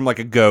like go through him like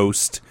a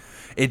ghost.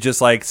 It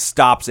just like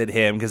stops at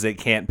him because it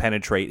can't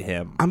penetrate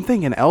him. I'm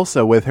thinking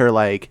Elsa with her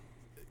like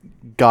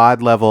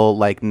god level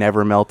like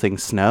never melting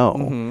snow.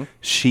 Mm-hmm.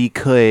 She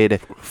could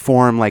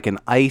form like an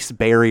ice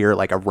barrier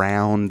like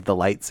around the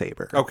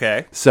lightsaber.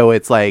 Okay. So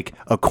it's like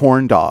a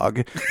corn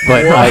dog,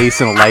 but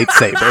ice and a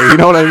lightsaber. You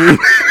know what I mean?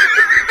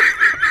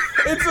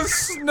 It's a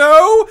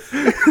snow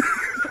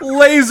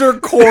laser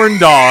corn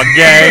dog,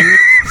 gang.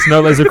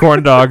 Snow laser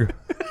corn dog.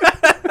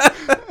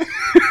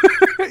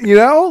 You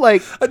know,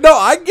 like No,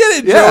 I get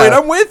it, Yeah. Joey. And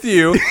I'm with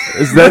you.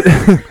 Is that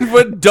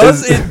But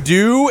does it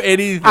do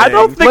anything? I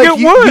don't think like it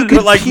you would. could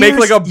But like make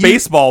like a pierce-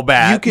 baseball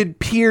bat. You could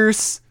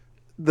pierce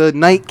the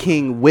Night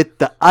King with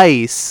the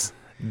ice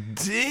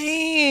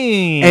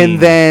dang? and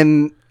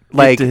then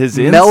like to his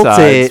melt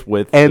insides it,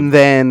 with and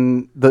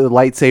then the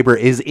lightsaber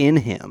is in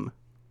him.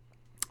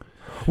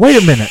 Wait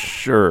a minute.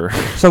 Sure.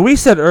 So we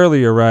said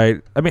earlier,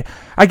 right? I mean,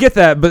 I get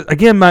that, but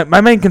again,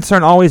 my main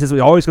concern always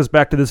goes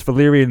back to this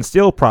Valyrian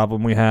steel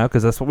problem we have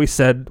because that's what we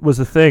said was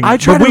the thing. I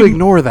try But to we-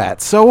 ignore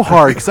that so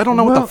hard because I don't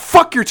know what the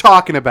fuck you're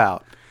talking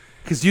about.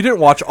 Because you didn't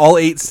watch all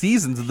 8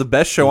 seasons of the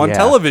best show on Yeah.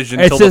 television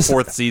It's until just- the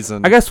 4th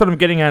season. I guess what I'm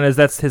getting at is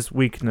that's his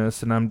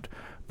weakness,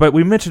 but But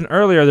we mentioned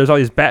earlier there's all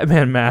these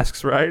Batman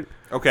masks, right?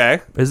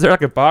 Okay. Is there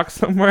like a box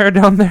somewhere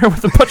down there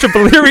with a bunch of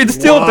Valyrian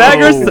steel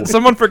daggers that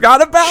someone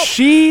forgot about?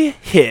 She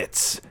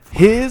hits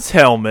his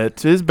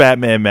helmet, his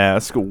Batman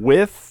mask,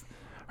 with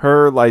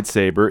her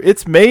lightsaber.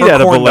 It's made Her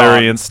out of corn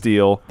Valyrian dog.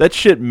 steel. That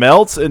shit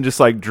melts and just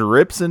like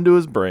drips into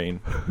his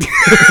brain.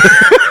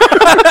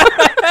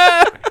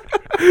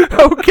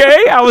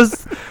 Okay, I was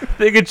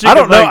thinking she I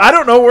don't could, know. like- I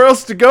don't know where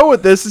else to go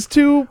with this. It's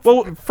two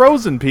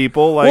frozen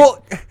people. Like,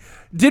 Well,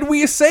 did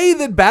we say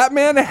that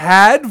Batman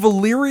had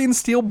Valyrian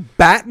steel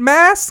bat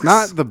masks?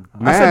 Not the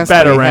I said mask. They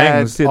batarangs.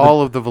 had See, the-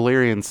 all of the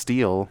Valyrian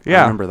steel. Yeah.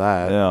 I remember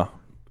that. yeah.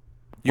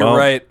 You're Well,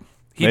 right.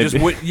 He maybe.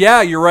 just would.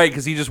 Yeah, you're right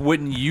because he just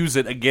wouldn't use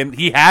it again.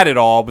 He had it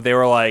all, but they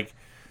were like,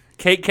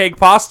 "Cake,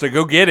 pasta,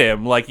 go get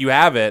him! Like you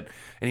have it."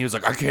 And he was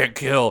like, "I can't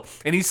kill,"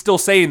 and he's still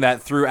saying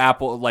that through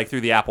Apple, like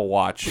through the Apple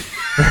Watch.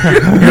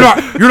 you're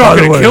not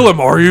gonna kill him,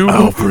 are you?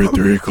 Alfred,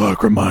 3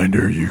 o'clock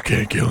reminder: you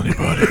can't kill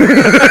anybody.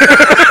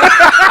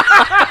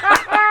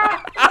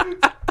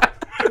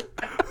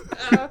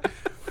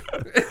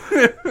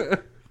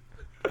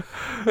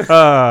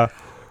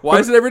 Why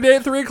is it every day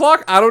at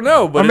 3:00? I don't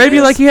know, but Or maybe it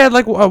is. like he had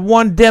like a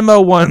one demo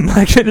one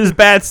like in his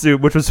bat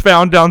suit, which was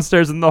found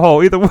downstairs in the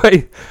hole. Either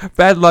way,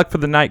 bad luck for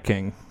the Night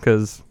King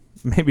because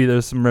maybe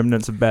there's some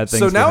remnants of bad things.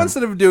 So to now him.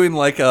 instead of doing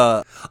like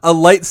a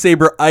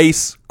lightsaber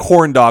ice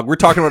corn dog, we're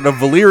talking about a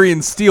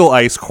Valyrian steel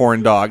ice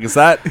corn dog. Is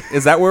that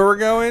where we're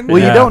going? Well,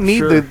 Yeah, you don't need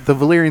sure. the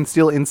Valyrian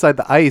steel inside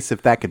the ice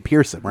if that could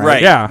pierce him, right?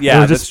 Right. yeah, Yeah, it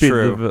would that's just be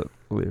true.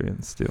 the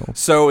Valyrian steel.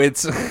 So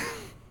it's,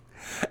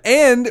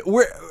 and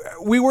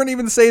we weren't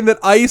even saying that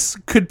ice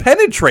could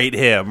penetrate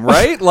him,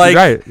 right? Like,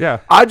 Right? Yeah.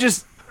 I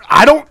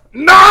don't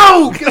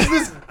know because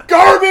this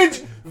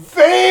garbage,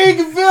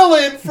 vague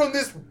villain from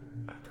this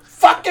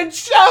fucking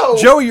show.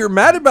 Joe, you're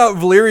mad about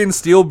Valyrian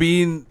steel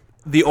being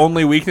the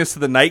only weakness to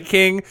the Night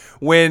King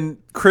when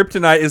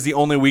kryptonite is the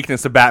only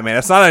weakness to Batman.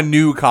 It's not a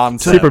new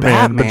concept.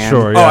 Superman, but Batman.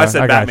 sure. Oh, Yeah, I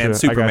said Batman, gotcha,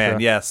 Superman.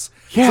 gotcha. Yes,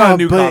 yeah, it's not a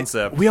new but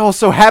concept. we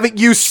also haven't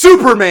used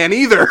Superman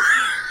either.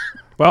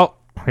 Well,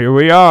 here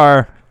we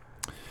are.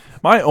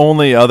 My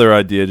only other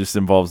idea just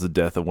involves the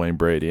death of Wayne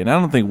Brady, and I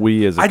don't think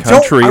we as a I don't-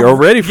 country I- are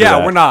ready for yeah,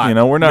 that. we're not. You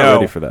know, we're not No.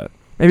 ready for that.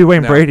 Maybe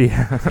Wayne No. Brady.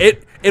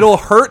 It'll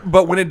hurt,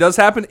 but when it does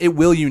happen, it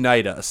will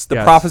unite us. The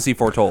Yes. prophecy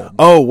foretold.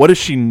 Oh, what if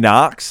she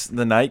knocks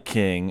the Night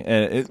King?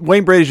 And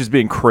Wayne Brady's just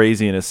being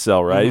crazy in his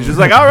cell, right? He's just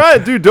like, all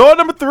right, dude, door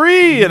number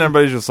 3. And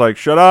everybody's just like,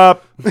 shut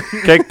up.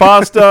 Cake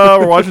pasta.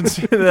 We're watching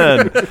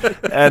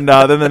CNN. And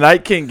then the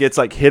Night King gets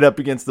like hit up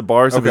against the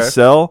bars of Okay. his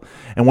cell.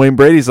 And Wayne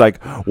Brady's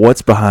like,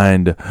 what's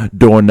behind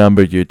door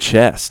number your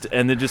chest?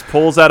 And then just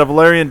pulls out a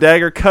Valerian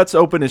dagger, cuts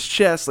open his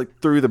chest like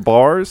through the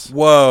bars.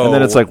 Whoa. And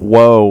then it's like,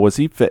 whoa, was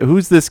he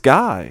who's this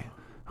guy?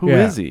 Who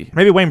is Yeah. he?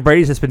 Maybe Wayne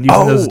Brady's just been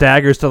using those Oh.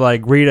 daggers to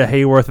like Rita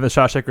Hayworth in the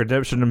Shawshank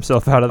Redemption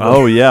himself out of the.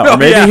 Oh yeah, or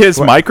maybe yeah. his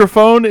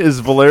microphone is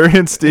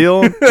Valerian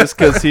steel, just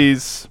because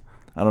he's,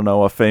 I don't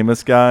know, a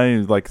famous guy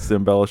who likes to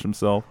embellish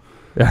himself.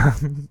 Yeah,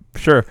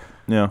 sure.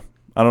 Yeah,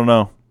 I don't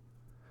know.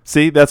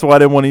 See, that's why I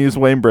didn't want to use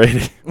Wayne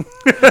Brady.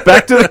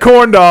 Back to the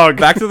corn dog.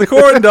 Back to the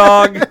corn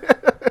dog.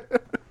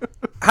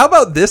 How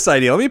about this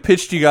idea? Let me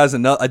pitch to you guys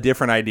a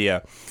different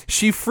idea.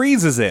 She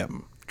freezes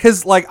him.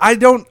 Because, like, I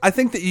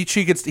think that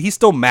he's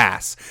still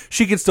mass.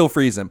 She could still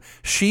freeze him.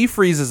 She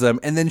freezes him,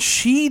 and then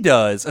she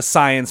does a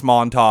science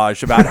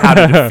montage about how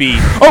to defeat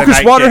Oh, the because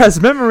Night water King. has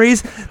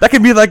memories. That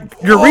could be like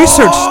your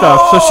research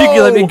stuff. So she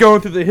could like, be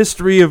going through the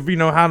history of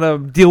how to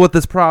deal with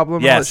this problem.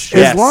 and all Yes, that shit.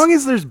 yes. As long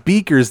as there's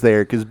beakers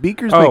there, because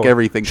beakers Oh, make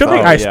everything. She'll make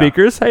fun. ice yeah.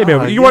 speakers. Hey,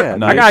 man, you yeah,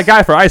 want? I got a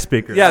guy for ice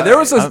speakers. Yeah, there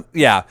was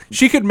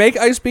she could make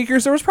ice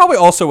speakers. There was probably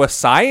also a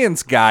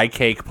science guy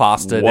cake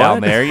pasta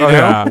down there. You Oh, know?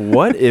 yeah.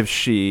 What if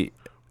she?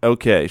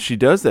 Okay, she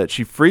does that.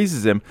 She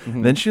freezes him.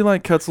 Mm-hmm. Then she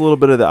like cuts a little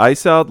bit of the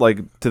ice out, like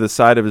to the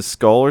side of his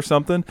skull or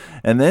something.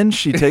 And then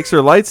she takes her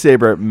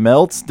lightsaber, it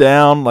melts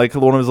down like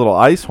one of his little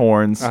ice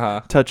horns,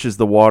 Uh-huh. touches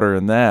the water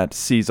in that,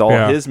 sees all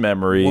Yeah. his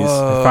memories.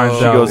 It finds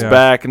She out, goes yeah.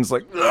 back and is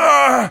like,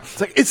 "Ugh!" It's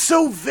like it's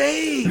so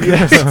vague.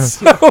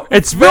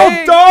 It's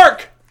real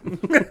dark.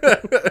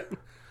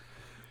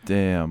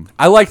 Damn.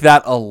 I like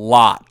that a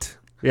lot.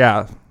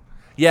 Yeah,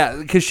 Yeah,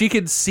 because she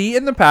could see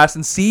in the past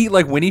and see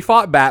like when he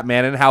fought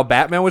Batman and how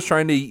Batman was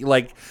trying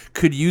to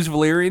could use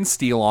Valyrian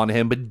steel on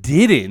him, but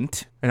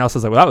didn't. and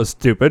Elsa's like, "Well, that was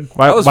stupid.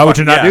 Why That was would you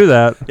fucking- not yeah. do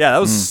that?" Yeah, that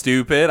was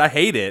stupid. I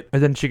hate it.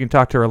 And then she can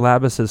talk to her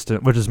lab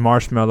assistant, which is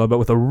Marshmallow, but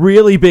with a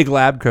really big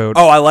lab coat.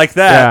 Oh, I like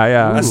that.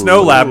 Yeah, yeah. A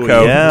snow lab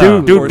coat. yeah.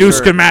 do For do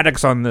sure.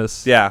 schematics on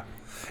this. Yeah.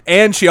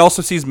 And she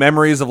also sees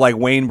memories of like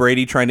Wayne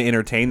Brady trying to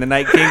entertain the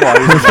Night King while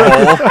he was in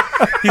the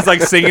hole. He's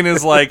like singing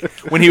his like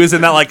when he was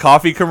in that like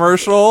coffee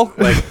commercial,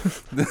 like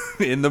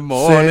in the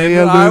morning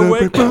I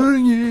wake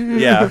up.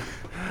 Yeah.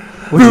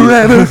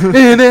 Forever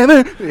and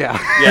ever. Yeah.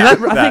 Yeah.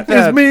 I think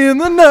It's me and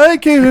the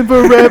Night King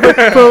forever,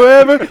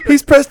 forever.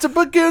 He's pressed up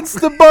against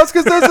the boss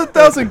because there's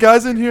 1,000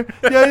 guys in here.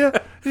 Yeah.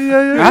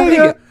 I think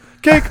it-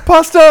 Cake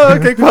pasta,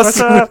 cake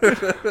pasta.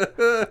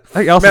 I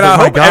think Elsa's Man, like, I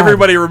 "My hope God."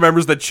 everybody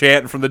remembers the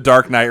chant from The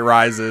Dark Knight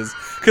Rises.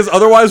 Because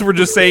otherwise we're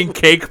just saying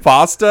cake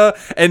pasta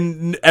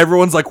and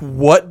everyone's like,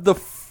 what the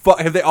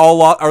have they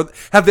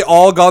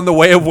all gone the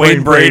way of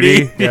Wayne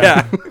Brady? Brady,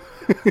 yeah.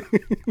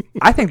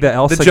 I think that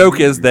Elsa. The joke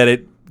is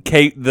that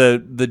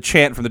the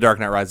chant from The Dark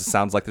Knight Rises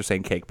sounds like they're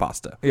saying cake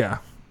pasta. Yeah.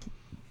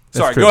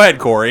 Sorry, true. go ahead,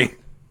 Corey.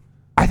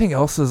 I think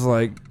Elsa's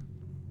like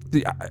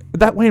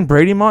that Wayne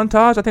Brady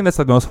montage. I think that's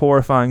the most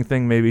horrifying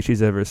thing maybe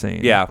she's ever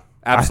seen. Yeah,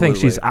 absolutely.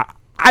 I think she's.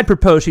 I'd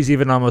propose she's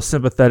even almost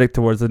sympathetic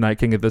towards the Night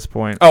King at this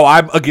point. Oh,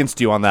 I'm against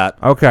you on that.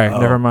 Okay,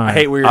 never mind. I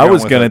hate where you're I going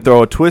was with going it. to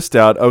throw a twist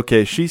out.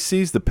 Okay, she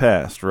sees the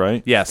past,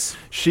 right? Yes.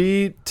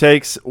 She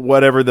takes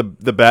whatever the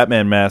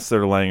Batman masks that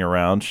are laying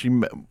around.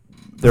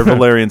 They're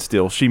Valerian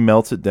steel. She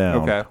melts it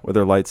down with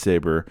her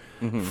lightsaber,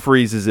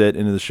 freezes it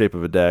into the shape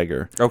of a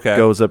dagger. Okay.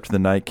 Goes up to the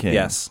Night King.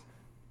 Yes.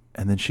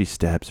 And then she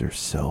stabs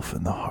herself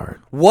in the heart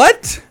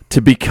What?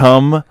 to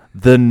become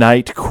the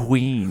Night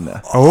Queen.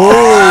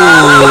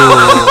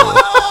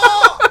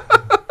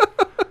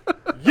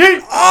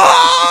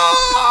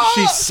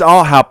 She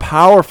saw how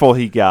powerful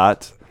he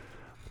got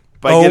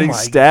by Oh getting my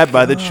stabbed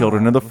by the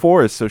children of the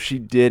forest, so she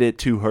did it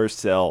to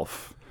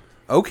herself.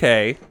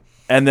 Okay.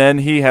 And then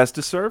he has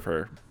to serve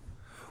her.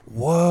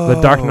 Whoa.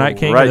 The Dark Knight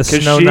King, Right, the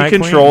because Snow she Night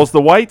controls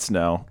the whites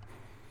now.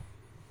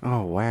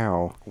 Oh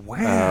wow!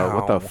 Wow.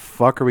 What the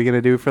fuck are we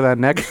gonna do for that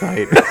next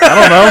fight? I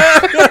don't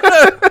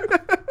know.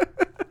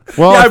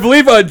 Well, Yeah, I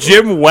believe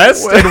Jim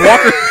West and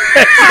Walker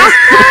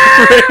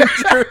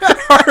Ranger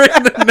are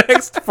in the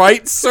next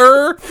fight,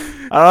 sir.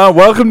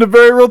 Welcome to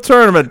Very Real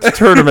Tournament.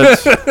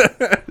 Tournaments.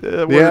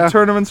 Where Yeah. the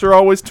tournaments are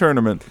always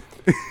tournament.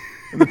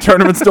 And the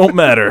tournaments don't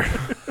matter.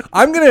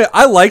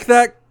 I like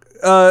that,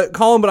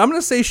 Colin, but I'm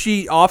gonna say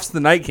she offs the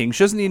Night King.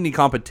 She doesn't need any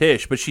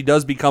competition, but she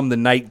does become the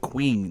Night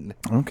Queen.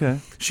 Okay.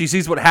 She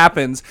sees what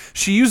happens.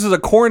 She uses a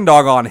corn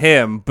dog on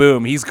him.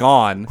 Boom, he's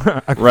gone.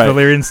 a Right.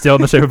 Valyrian steel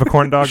in the shape of a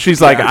corn dog.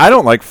 She's like, I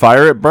don't like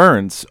fire, it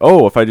burns.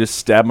 Oh, if I just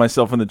stab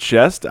myself in the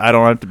chest, I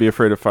don't have to be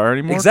afraid of fire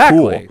anymore?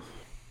 Exactly. Cool.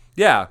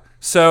 Yeah.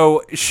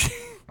 So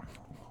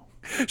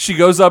she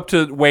goes up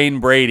to Wayne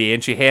Brady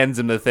and she hands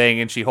him the thing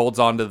and she holds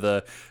on to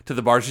the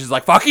bar. She's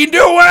like, "Fucking do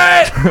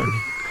it!"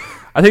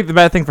 I think the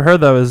bad thing for her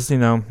though is,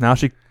 now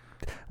she.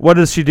 What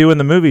does she do in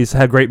the movies?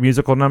 Have great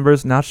musical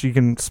numbers. Now she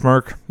can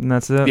smirk and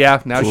that's it.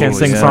 Yeah, now she she can't can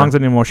sing sing. songs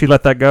anymore. She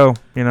let that go.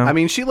 I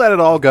mean, she let it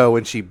all go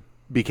when she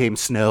became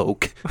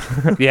Snoke.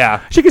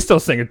 Yeah. she can still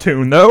sing a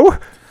tune though.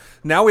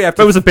 Now we have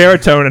But it to. was a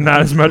baritone and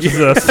not as much as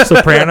a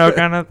soprano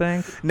kind of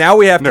thing. Now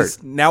we have Nerd.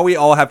 to. Now we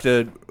all have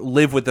to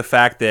live with the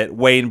fact that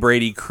Wayne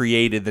Brady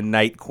created the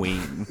Night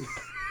Queen.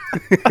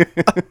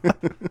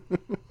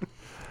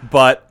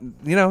 But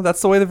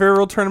that's the way the Very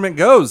Real Tournament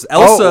goes.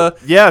 Elsa. Oh,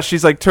 yeah,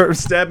 she's like,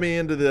 stab me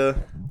into the...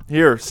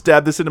 Here,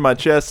 stab this into my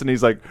chest. And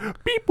he's like,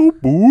 beep, boop,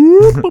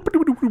 boop, boop,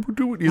 boop, boop, boop,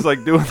 boop. He's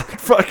like doing like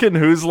fucking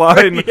Who's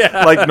Line,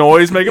 like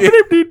noise, making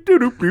beep, beep,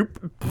 doop,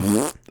 doop,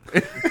 boop.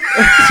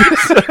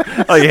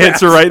 Like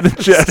hits her right in the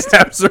chest.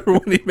 Stabs her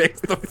when he makes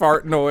the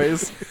fart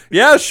noise.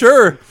 Yeah,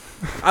 sure.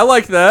 I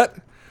like that.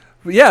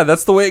 But yeah,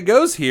 that's the way it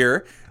goes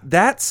here.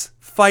 That's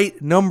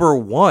fight number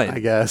 1. I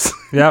guess.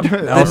 Yep.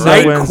 The Elsa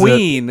Night wins it.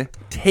 Queen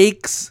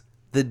takes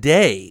the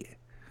day.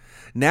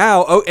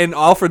 Now, and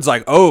Alfred's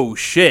like, "Oh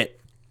shit,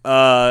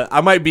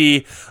 I might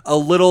be a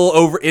little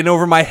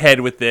over my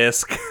head with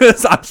this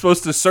because I'm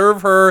supposed to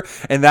serve her,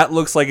 and that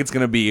looks like it's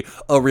gonna be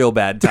a real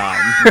bad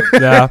time.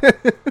 Yeah.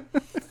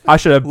 I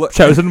should have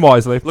chosen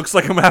wisely. Looks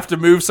like I'm gonna have to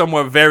move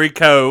somewhere very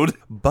cold.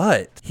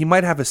 But he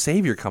might have a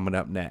savior coming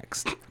up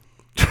next.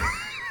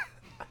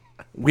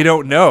 We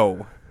don't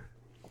know."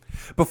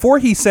 Before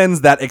he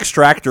sends that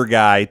extractor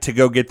guy to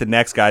go get the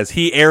next guys,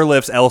 he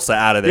airlifts Elsa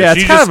out of there. Yeah,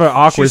 it's kind of an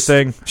awkward she's-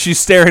 thing. She's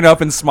staring up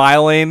and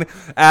smiling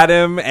at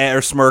him,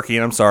 or smirking.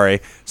 I'm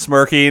sorry,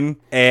 smirking,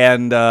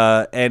 and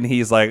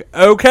he's like,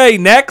 "Okay,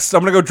 next,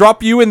 I'm gonna go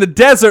drop you in the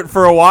desert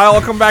for a while.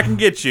 I'll come back and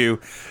get you."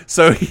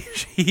 So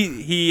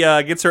he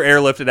gets her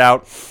airlifted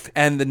out,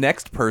 and the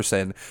next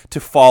person to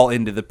fall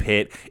into the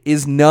pit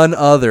is none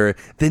other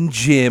than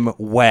Jim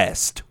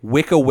West,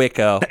 Wicca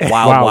Wicca,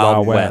 Wild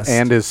Wild West.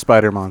 And his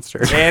spider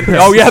monster. And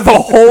oh yeah, the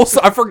whole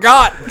I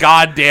forgot.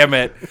 God damn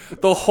it.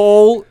 The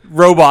whole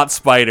robot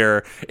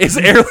spider is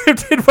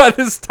airlifted by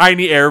this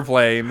tiny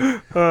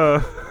airplane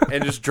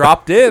and just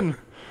dropped in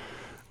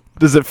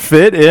Does it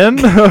fit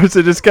in? Or is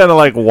it just kind of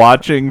like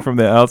watching from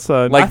the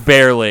outside? like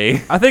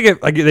barely. I think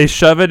they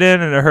shove it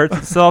in and it hurts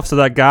itself, so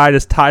that guy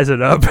just ties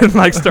it up and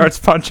like starts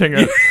punching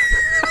it.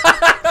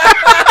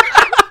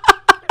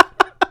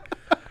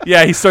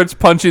 Yeah, he starts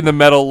punching the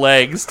metal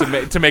legs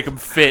to make him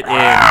fit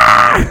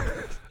in.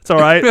 It's all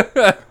right.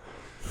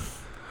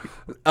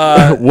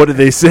 What are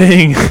they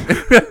saying?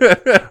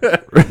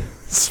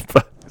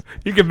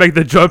 You can make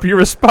the jump. You're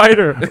a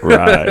spider.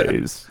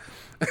 Rise.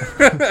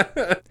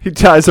 He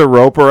ties a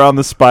rope around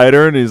the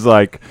spider and he's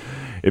like,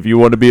 if you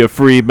want to be a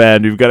free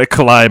man, you've got to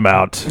climb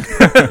out.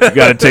 You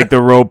got to take the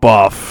rope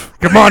off.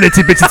 Come on,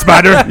 itsy bitsy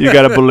spider. You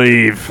got to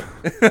believe.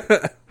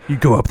 You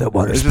go up that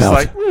water It's just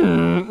like,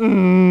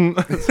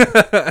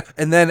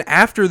 And then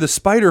after the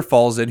spider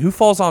falls in, who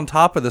falls on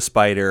top of the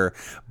spider?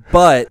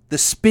 But the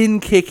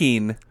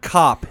spin-kicking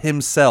cop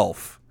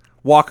himself,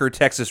 Walker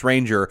Texas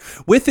Ranger,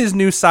 with his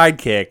new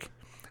sidekick,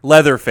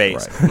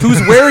 Leatherface, who's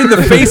wearing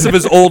the face of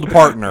his old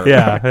partner.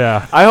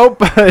 Yeah. I hope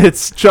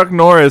it's Chuck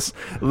Norris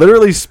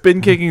literally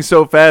spin kicking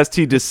so fast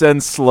he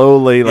descends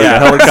slowly like a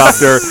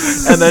helicopter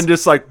and then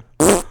just like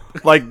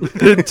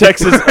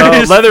Texas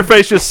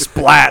Leatherface just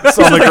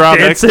splats on the ground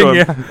next to him.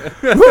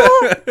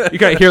 Yeah. You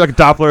gotta hear like a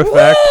Doppler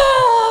effect.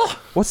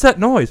 What's that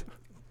noise?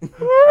 He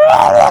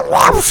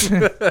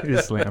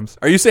just slams.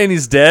 Are you saying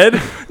he's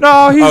dead?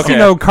 No, he's Okay.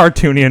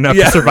 cartoony enough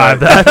to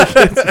survive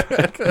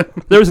that.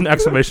 There was an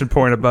exclamation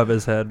point above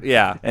his head.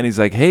 Yeah. And he's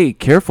like, "Hey,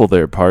 careful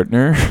there,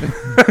 partner."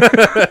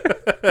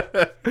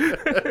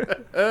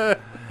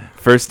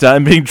 First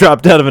time being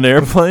dropped out of an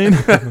airplane.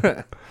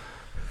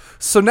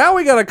 So now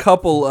we got a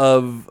couple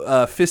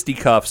of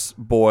fisticuffs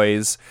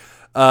boys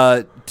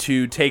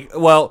to take.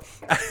 Well,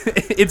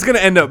 it's going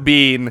to end up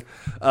being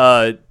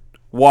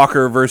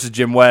Walker versus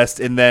Jim West,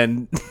 and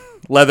then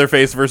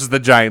Leatherface versus the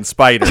giant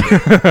spider.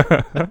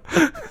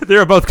 They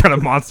were both kind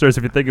of monsters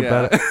if you think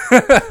about it.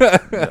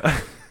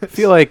 I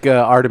feel like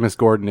Artemis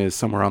Gordon is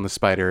somewhere on the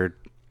spider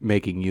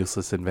making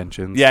useless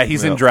inventions. Yeah,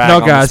 he's in drag. No,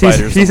 on the guys,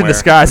 spider he's in somewhere.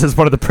 disguise as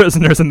one of the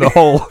prisoners in the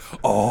hole.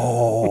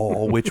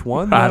 Oh, which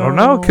one? I don't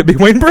know. Could be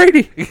Wayne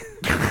Brady.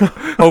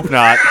 Hope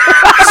not.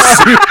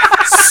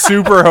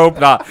 Super hope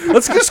not.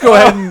 Let's just go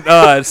ahead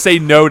and say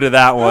no to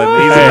that one.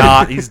 He's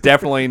not. He's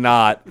definitely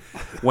not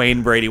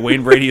Wayne Brady.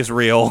 Wayne Brady is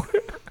real.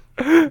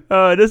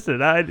 Oh, just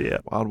an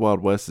idea. Wild Wild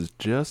West is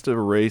just a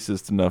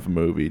racist enough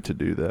movie to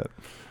do that.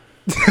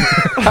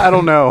 I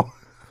don't know.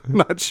 I'm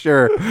not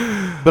sure.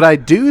 But I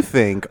do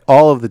think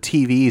all of the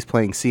TVs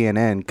playing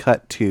CNN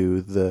cut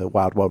to the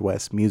Wild Wild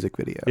West music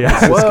video.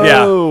 Yeah.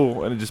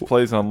 Whoa! And it just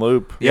plays on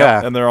loop.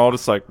 Yeah. And they're all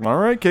just like, "All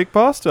right, cake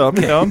pasta, I'm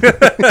down." I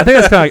think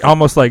it's kind of like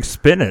almost like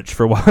spinach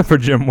for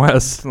Jim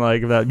West,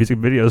 like if that music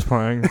video is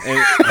playing.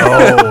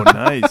 Oh,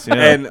 nice. Yeah.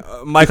 And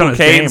Michael his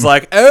Caine's game.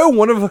 like, oh,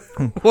 one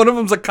of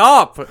them's a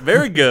cop.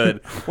 Very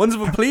good. One's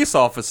a police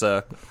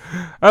officer.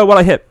 Oh, what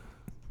I hit.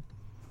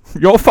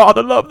 Your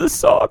father loved this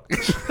song.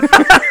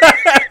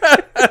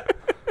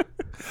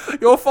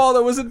 Your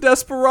father was a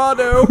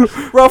desperado,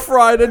 Rough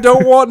Rider,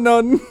 don't want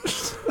none.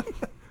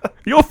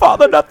 Your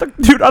father not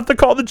to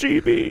call the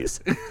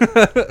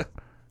GBs.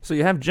 So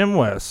you have Jim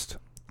West,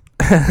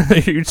 a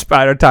huge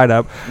spider tied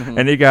up,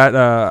 and you got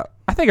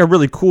I think a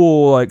really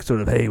cool like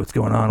sort of hey what's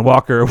going on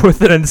Walker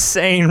with an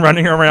insane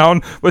running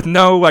around with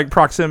no like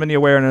proximity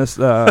awareness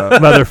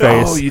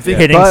Leatherface. Oh, you think-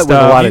 hitting But stuff. with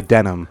a lot of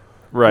denim.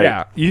 Right.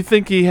 Yeah. You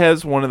think he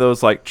has one of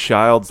those like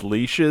child's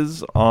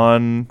leashes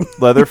on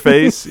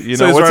Leatherface? You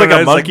So know, he's it's like running a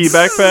around, monkey it's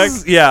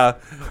backpack, Yeah.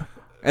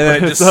 And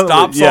then it just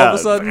Suddenly, stops all of a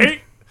sudden.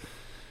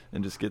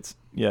 and just gets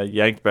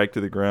yanked back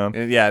to the ground.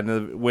 And yeah,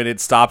 and when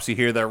it stops, you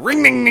hear the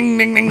ring, ding, ding,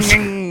 ding, ding,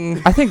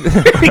 ding. I think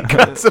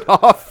Cuts it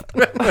off.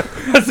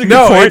 that's a good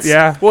No, point. it's,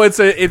 Yeah. Well,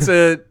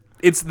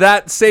 it's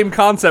that same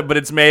concept, but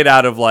it's made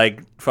out of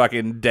like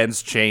fucking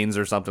dense chains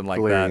or something like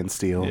Valerian that.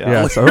 steel. Yeah.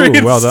 Yeah. So,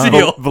 Valerian well done.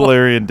 steel.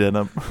 Valerian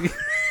denim.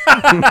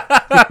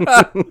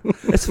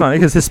 It's funny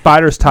because his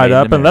spider's tied Made in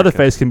up, and America.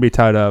 Leatherface can be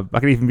tied up. I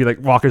could even be like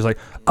Walker's like,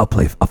 I'll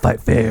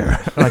fight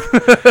fair. Like,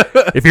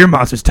 if your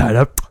monster's tied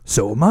up,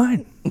 so am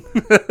mine.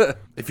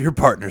 If your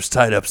partner's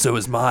tied up, so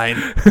is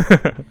mine.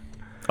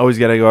 Always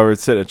got to go over and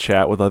sit and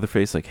chat with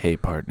Leatherface. Like, hey,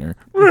 partner,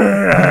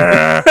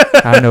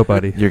 I know,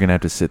 buddy. you're gonna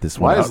have to sit this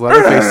one Why out. does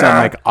Leatherface sound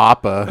like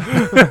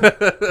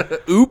Appa?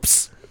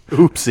 Oops.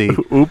 Oopsie.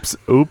 Oops,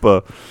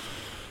 oopa.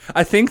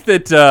 I think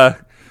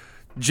that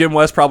Jim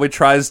West probably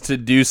tries to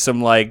do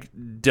some like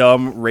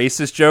dumb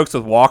racist jokes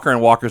with Walker,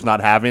 and Walker's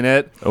not having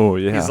it. Oh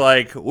yeah. He's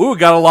like, "Ooh, it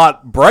got a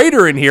lot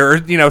brighter in here,"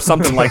 you know,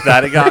 something like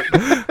that. It got.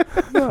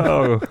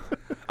 Oh.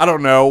 I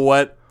don't know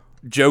what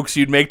jokes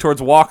you'd make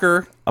towards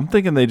Walker. I'm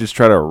thinking they just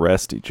try to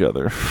arrest each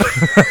other.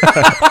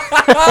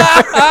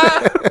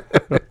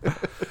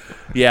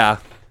 Yeah,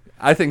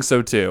 I think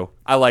so too.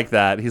 I like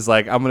that. He's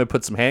like, I'm going to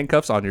put some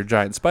handcuffs on your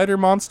giant spider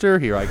monster.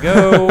 Here I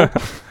go.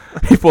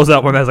 He pulls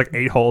out one that has like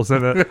 8 holes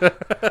in it.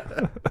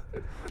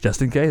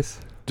 Just in case.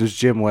 Does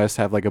Jim West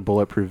have like a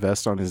bulletproof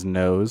vest on his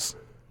nose?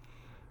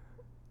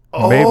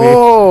 Maybe.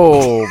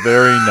 Oh,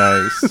 very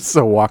nice.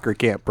 So Walker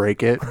can't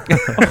break it.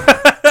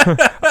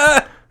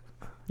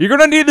 You're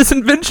going to need this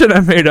invention I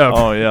made up.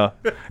 Oh yeah.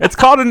 It's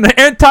called an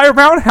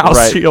anti-roundhouse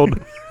Right. shield.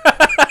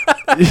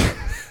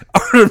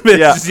 Artemis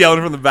Yeah. just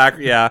yelling from the back.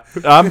 Yeah.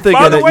 I'm thinking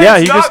By the that, way, yeah,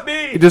 it's he not just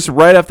me. he just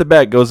right off the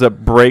bat goes up,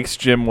 breaks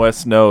Jim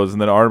West's nose,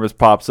 and then Artemis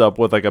pops up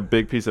with like a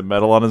big piece of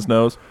metal on his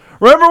nose.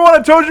 Remember when I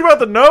told you about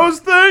the nose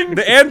thing?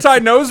 The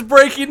anti-nose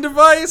breaking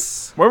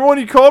device. Remember when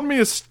you called me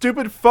a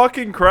stupid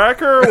fucking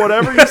cracker or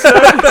whatever you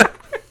said?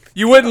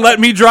 You wouldn't let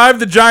me drive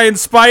the giant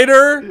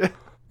spider.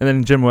 And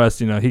then Jim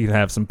West, you know, he can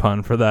have some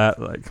pun for that.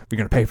 Like, you're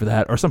going to pay for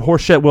that. Or some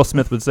horse shit Will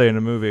Smith would say in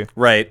a movie.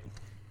 Right.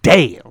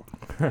 Damn.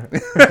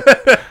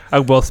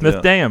 Will Smith,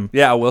 Yeah. damn.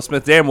 Yeah, Will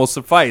Smith damn will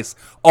suffice.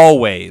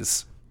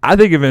 Always. I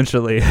think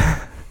eventually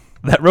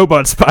that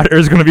robot spider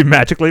is going to be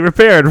magically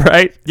repaired,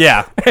 right?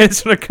 Yeah. And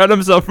it's going to cut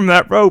himself from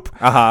that rope.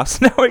 Uh-huh.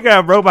 So now we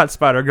got a robot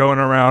spider going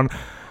around.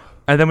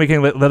 And then we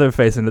can let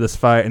Leatherface into this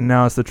fight, and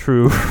now it's the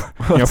true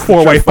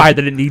four-way fight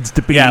that it needs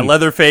to be. Yeah,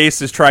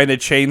 Leatherface is trying to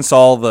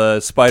chainsaw the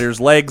spider's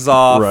legs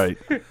off. Right.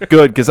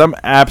 Good, because I'm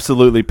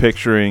absolutely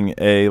picturing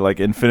a like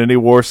Infinity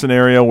War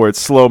scenario where it's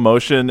slow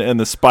motion and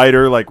the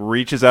spider like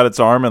reaches out its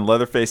arm and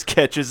Leatherface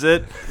catches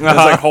it. And it's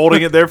like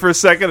holding it there for a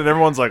second, and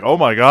everyone's like, "Oh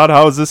my god,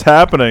 how is this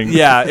happening?"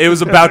 Yeah, it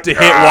was about to hit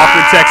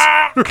Walker Texas.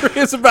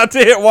 It's about to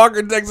hit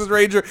Walker Texas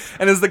Ranger,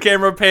 and as the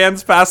camera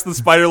pans past the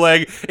spider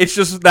leg, it's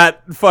just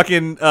that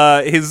fucking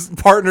his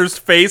partner's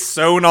face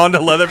sewn onto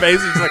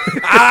Leatherface. He's like,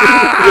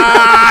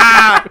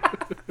 ah!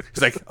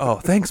 He's like, oh,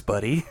 thanks,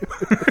 buddy.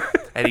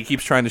 And he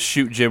keeps trying to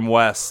shoot Jim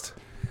West.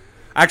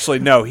 Actually,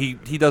 no, he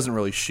doesn't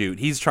really shoot.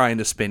 He's trying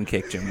to spin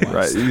kick Jim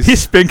West. Right.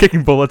 He's spin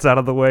kicking bullets out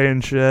of the way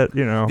and shit,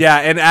 Yeah,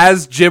 and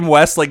as Jim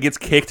West like gets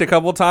kicked a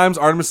couple times,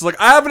 Artemis is like,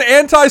 I have an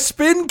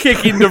anti-spin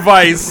kicking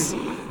device.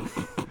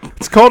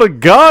 It's called a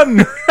gun.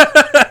 No,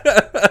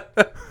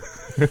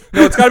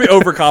 it's got to be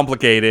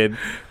overcomplicated.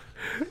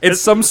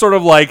 It's some sort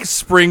of like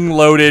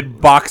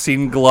spring-loaded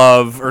boxing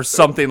glove or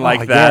something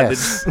like that.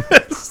 Yes.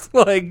 It's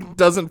like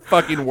doesn't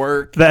fucking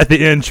work. that at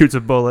the end shoots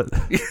a bullet.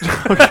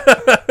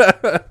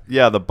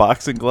 Yeah, the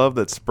boxing glove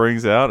that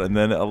springs out, and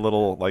then a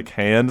little like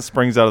hand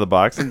springs out of the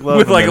boxing glove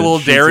With and like a then it little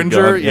shoots a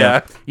derringer, gun.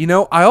 yeah. You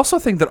know, I also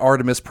think that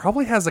Artemis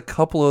probably has a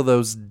couple of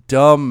those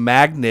dumb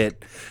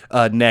magnet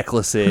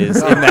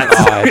necklaces in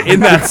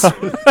that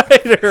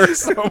spider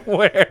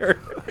somewhere.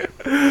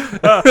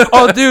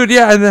 Oh, dude,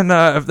 yeah. And then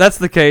if that's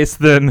the case,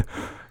 then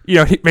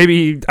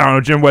maybe I don't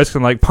know. Jim West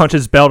can like punch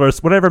his belt or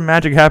whatever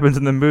magic happens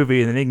in the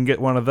movie, and then he can get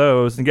one of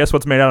those. And guess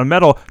what's made out of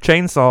metal?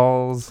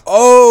 Chainsaws.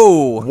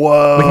 Oh,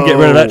 Whoa! We can get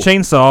rid of that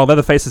chainsaw.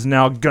 Leatherface is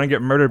now gonna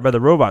get murdered by the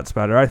robot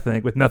spider, I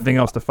think, with nothing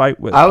else to fight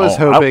with. I was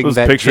hoping I was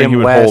that picturing Jim he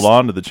would West, hold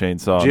on to the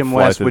chainsaw. Jim and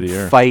fly West through would the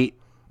air. fight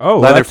that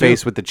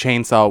Leatherface too. with the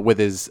chainsaw with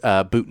his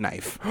boot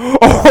knife. I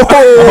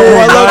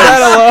love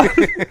that a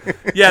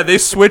lot. yeah. They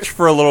switch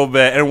for a little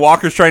bit, and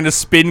Walker's trying to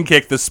spin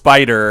kick the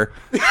spider.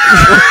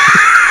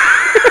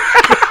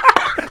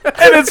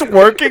 And it's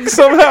working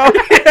somehow.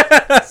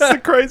 It's the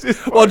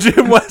craziest part. While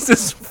Jim West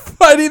is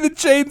fighting the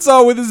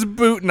chainsaw with his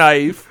boot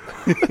knife.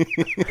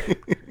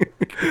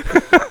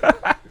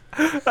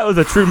 That was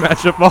a true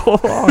matchup all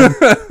along.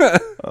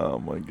 Oh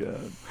my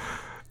god.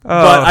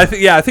 But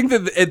I think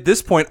that at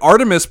this point,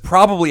 Artemis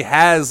probably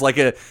has like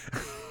a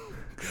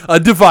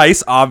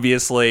device,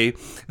 obviously,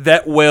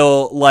 that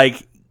will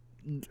like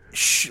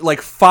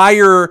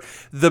fire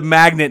the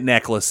magnet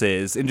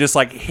necklaces and just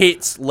like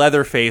hits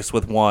Leatherface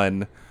with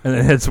one. And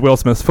then hits Will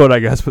Smith's foot, I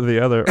guess, with the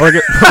other.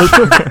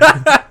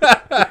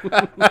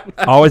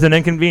 Always an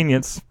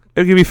inconvenience.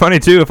 It could be funny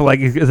too if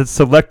it's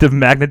selective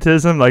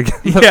magnetism. Like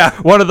Yeah.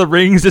 one of the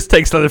rings just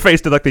takes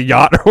Leatherface to like the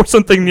yacht or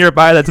something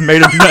nearby that's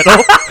made of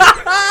metal.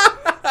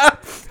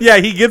 Yeah,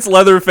 he gets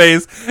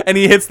Leatherface and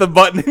he hits the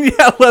button, and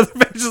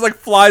Leatherface just like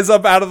flies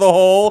up out of the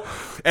hole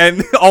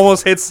and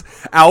almost hits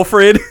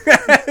Alfred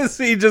as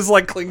he just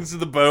like clings to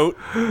the boat.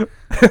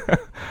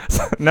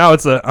 Now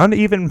it's an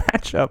uneven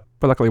matchup.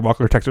 But luckily,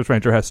 Walker Texas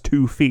Ranger has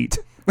 2 feet.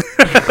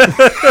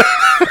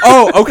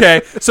 Oh,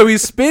 okay. So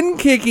he's spin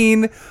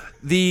kicking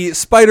the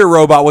spider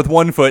robot with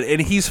one foot, and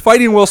he's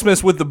fighting Will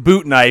Smith with the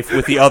boot knife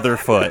with the other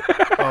foot.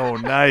 Oh,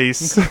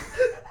 nice.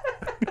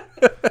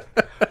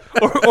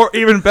 or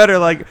even better,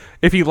 like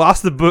if he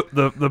lost the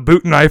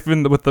boot knife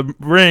with the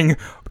ring.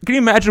 Can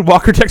you imagine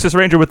Walker Texas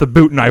Ranger with the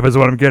boot knife? Is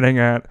what I'm getting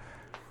at.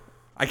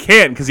 I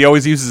can't because he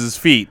always uses his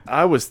feet.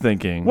 I was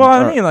thinking. Well,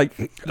 I mean, like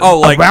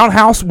like a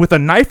roundhouse with a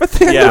knife at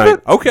the end yeah, of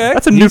it. okay.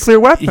 That's a nuclear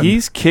weapon.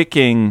 He's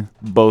kicking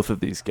both of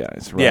these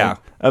guys, right?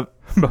 Yeah.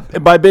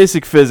 By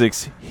basic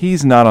physics,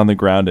 he's not on the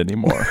ground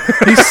anymore.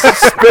 He's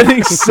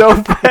spinning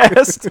so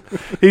fast.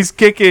 He's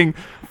kicking.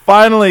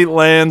 Finally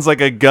lands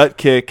like a gut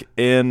kick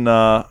in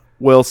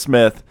Will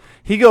Smith.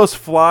 He goes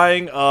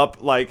flying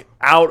up like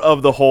out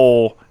of the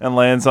hole and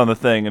lands on the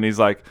thing, and he's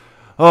like,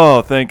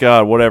 oh, thank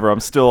God, whatever,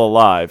 I'm still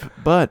alive.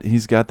 But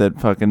he's got that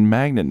fucking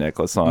magnet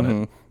necklace on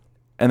it.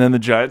 And then the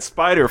giant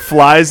spider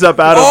flies up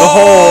out of the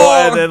hole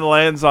and then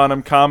lands on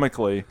him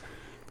comically.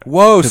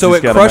 Whoa, so he's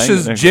it got a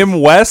crushes magnet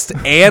Jim West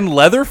and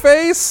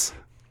Leatherface?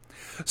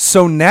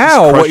 So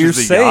now Just what you're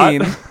crushes the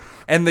yacht? saying...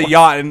 And the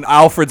yacht, and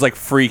Alfred's like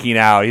freaking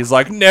out. He's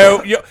like,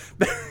 no,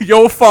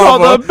 your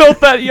father built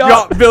that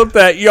yacht. built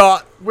that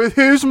yacht. With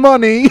whose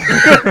money?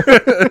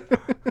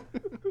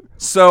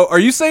 So are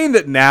you saying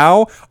that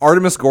now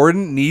Artemis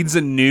Gordon needs a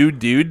new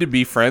dude to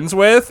be friends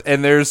with,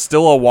 and there's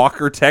still a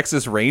Walker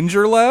Texas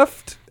Ranger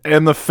left?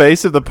 And the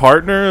face of the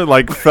partner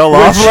like fell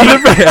off on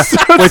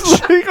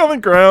the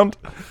ground.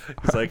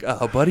 He's like,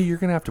 buddy, you're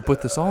going to have to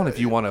put this on if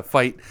you want to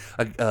fight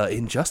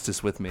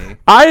injustice with me.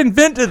 I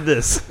invented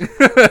this.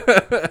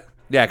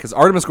 Yeah, because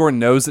Artemis Gordon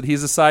knows that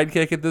he's a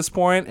sidekick at this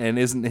point and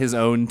isn't his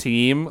own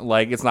team.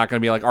 Like, it's not going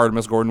to be like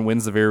Artemis Gordon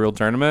wins the very real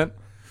tournament.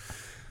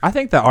 I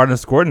think that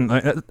Artemis Gordon,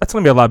 that's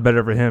going to be a lot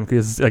better for him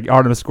because like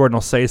Artemis Gordon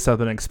will say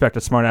something and expect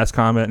a smart-ass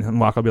comment, and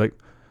Walker will be like,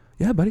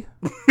 yeah, buddy.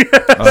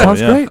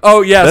 Sounds great.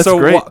 Oh, yeah, That's so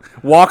great.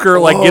 Walker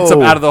like gets up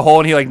Whoa. out of the hole,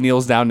 and he like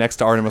kneels down next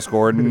to Artemis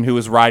Gordon, who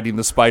is riding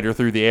the spider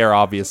through the air,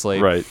 obviously.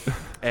 Right.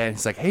 And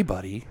he's like, "Hey,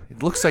 buddy,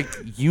 it looks like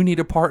you need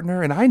a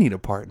partner and I need a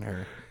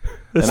partner."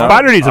 The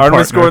spider needs a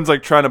Artemis partner. Gordon's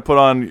like trying to put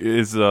on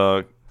his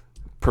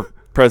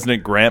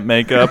President Grant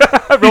makeup.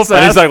 Real And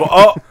fast. he's like,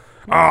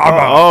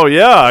 oh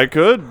yeah, I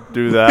could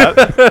do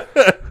that.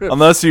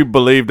 Unless you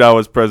believed I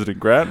was President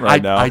Grant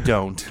now. I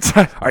don't.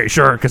 Are you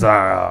sure? Because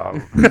I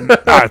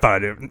thought I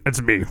did.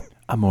 It's me.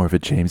 I'm more of a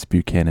James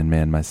Buchanan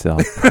man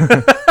myself.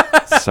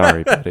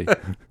 Sorry, buddy.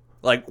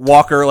 Like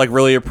Walker, like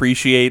really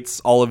appreciates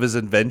all of his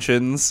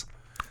inventions.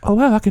 Oh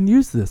wow, I can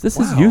use this. This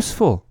is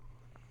useful.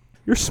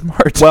 You're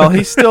smart. Well,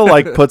 he still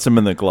like puts him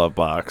in the glove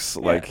box.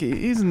 Like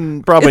he's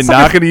probably It's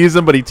not like going to use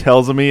him, but he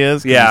tells him he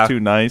is. 'Cause Yeah. he's too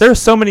nice. There's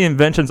so many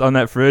inventions on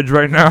that fridge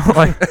right now.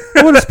 Like,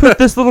 we'll just put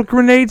this little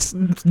grenade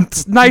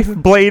knife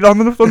blade on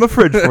the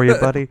fridge for you,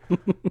 buddy.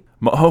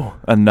 Oh,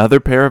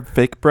 another pair of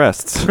fake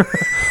breasts.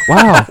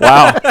 Wow.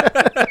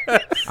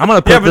 I'm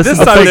gonna put but this this in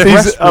the time fake they-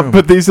 restroom. I'll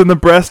put these in the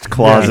breast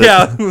closet.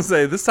 Yeah, I was gonna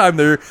say this time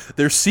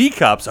they're C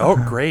cups. Oh,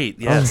 great!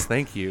 Yes,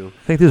 thank you.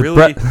 I think this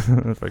really,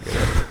 Forget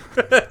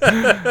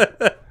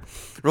it.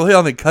 really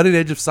on the cutting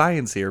edge of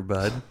science here,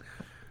 bud.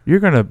 You're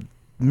gonna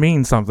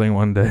mean something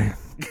one day.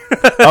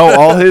 Oh,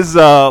 all his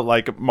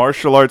like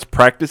martial arts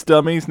practice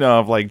dummies now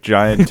have like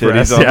giant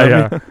titties on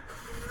them.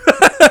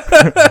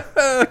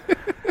 Yeah.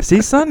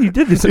 See, son, you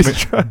did this.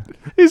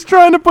 He's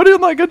trying to put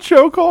in like a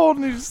chokehold,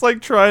 and he's just like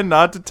trying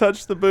not to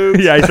touch the boobs.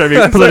 Yeah, he's trying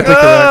to be politically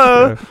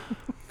correct.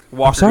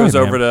 Walker sorry, goes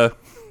over ma'am. to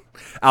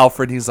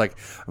Alfred. He's like,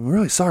 "I'm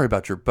really sorry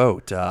about your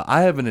boat.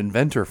 I have an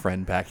inventor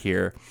friend back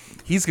here.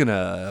 He's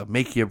gonna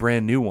make you a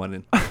brand new one,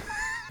 and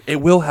it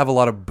will have a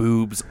lot of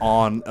boobs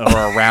on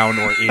or around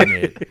or in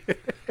it,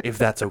 if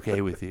that's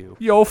okay with you."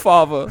 Your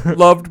father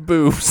loved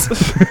boobs.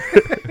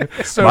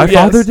 So My yes.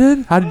 father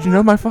did? How did you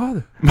know my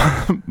father?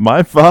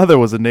 My father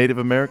was a Native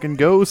American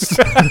ghost.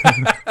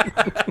 And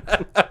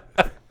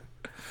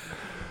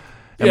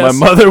Yes.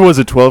 my mother was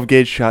a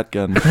 12-gauge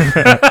shotgun.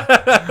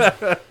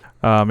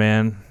 Oh,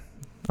 man.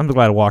 I'm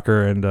glad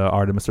Walker and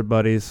Artemis are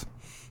buddies.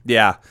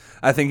 Yeah,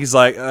 I think he's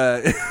like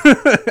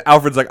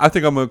Alfred's like, I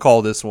think I'm gonna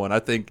call this one. I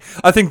think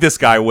this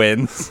guy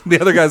wins. The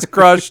other guy's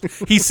crushed.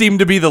 He seemed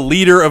to be the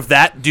leader of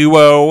that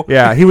duo.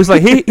 Yeah, he was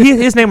like,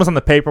 his name was on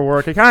the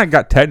paperwork. He kind of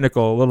got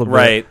technical a little bit.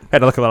 Right. Had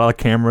to look at a lot of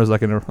cameras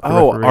like in a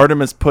Oh, referee.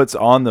 Artemis puts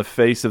on the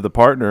face of the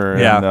partner, and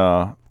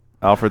Yeah.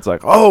 Alfred's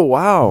like, oh,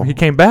 wow. He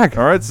came back.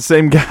 All right, it's the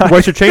same guy.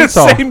 Where's your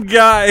chainsaw? Same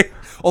guy,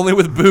 only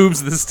with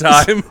boobs this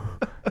time.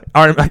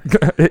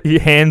 He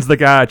hands the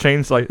guy a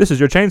chainsaw. Like, this is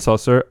your chainsaw,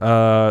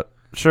 sir.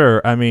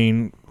 Sure. I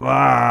mean,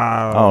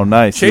 wow. Oh,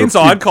 nice.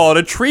 Chainsaw, I'd call it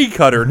a tree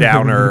cutter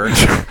downer.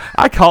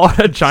 I call it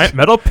a giant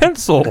metal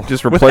pencil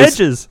Just with replace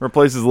edges.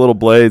 replaces little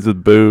blades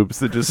with boobs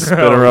that just spin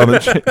around the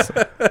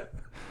chainsaw.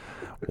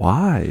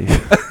 Why?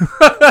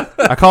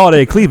 I call it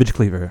a cleavage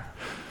cleaver.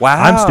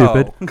 Wow, I'm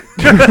stupid.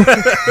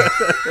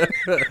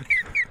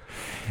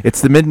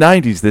 It's the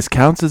mid-'90s. This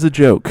counts as a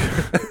joke.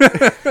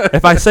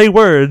 If I say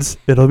words,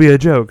 it'll be a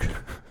joke.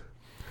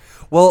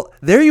 Well,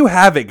 there you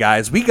have it,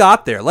 guys. We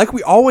got there, like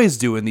we always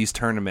do in these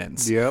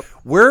tournaments. Yep.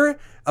 We're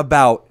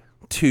about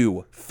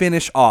to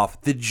finish off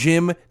the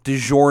Jim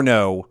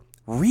DiGiorno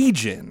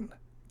region.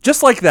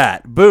 Just like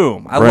that.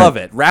 Boom. I love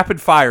it. Rapid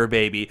fire,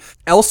 baby.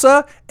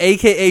 Elsa,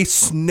 a.k.a.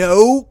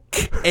 Snoke,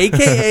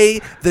 a.k.a.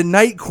 the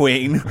Night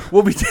Queen,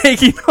 will be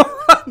taking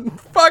on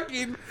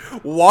fucking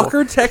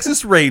Walker,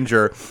 Texas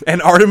Ranger, and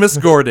Artemis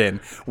Gordon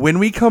when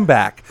we come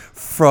back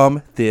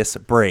from this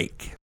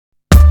break.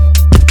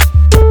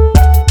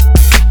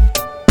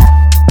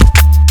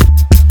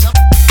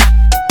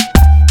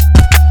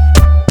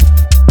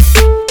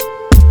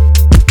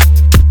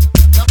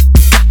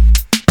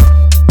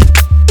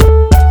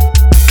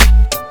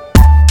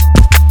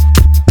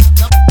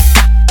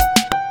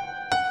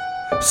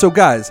 So,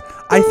 guys,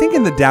 I think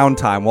in the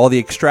downtime, while the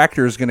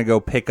Extractor is going to go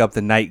pick up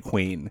the Night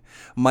Queen,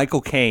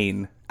 Michael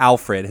Caine,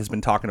 Alfred, has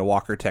been talking to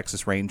Walker,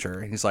 Texas Ranger.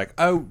 And he's like,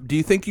 oh, do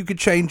you think you could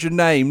change your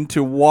name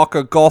to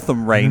Walker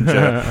Gotham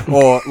Ranger?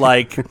 Or,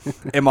 like,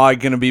 am I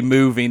going to be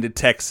moving to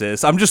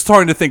Texas? I'm just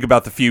trying to think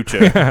about the future.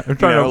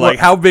 Like,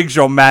 how big's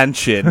your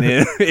mansion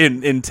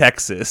in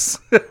Texas?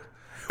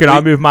 Can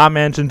I move my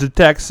mansion to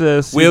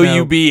Texas? Will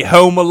you be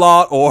home a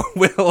lot, or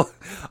will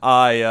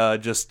I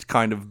just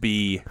kind of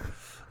be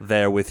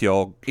there with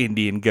your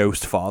Indian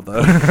ghost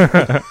father?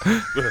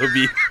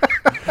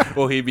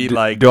 Will he be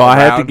like, Do I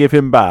have to around? give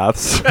him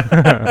baths?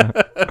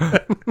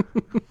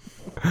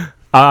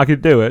 I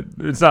could do it.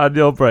 It's not a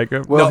deal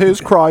breaker. Well, his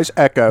cries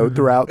echo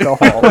throughout the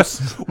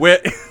halls.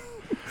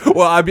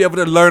 Well, I'd be able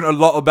to learn a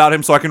lot about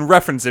him so I can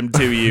reference him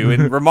to you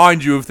and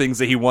remind you of things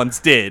that he once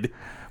did.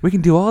 We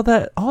can do all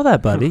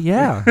that, buddy.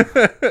 Yeah.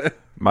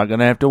 Am I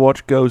gonna have to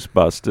watch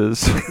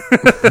Ghostbusters?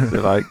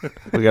 They're like,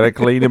 we gotta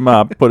clean him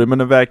up, put him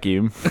in a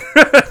vacuum.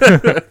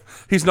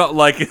 He's not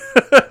like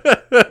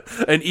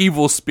an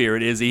evil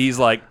spirit, is he? He's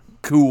like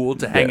cool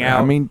to hang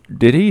out. I mean,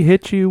 did he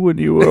hit you when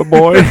you were a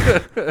boy?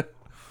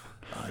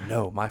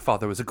 No, my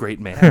father was a great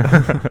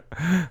man.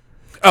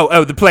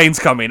 Oh, the plane's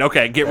coming.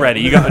 Okay, get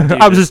ready. You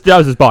got. I was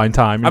just buying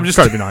time. I'm just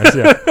trying to be nice.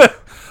 Yeah.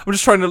 I'm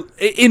just trying to,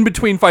 in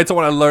between fights, I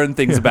want to learn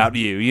things about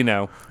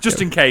you,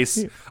 just in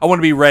case. I want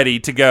to be ready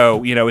to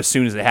go, as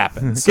soon as it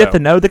happens. Get to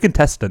know the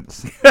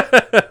contestants.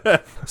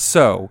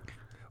 So,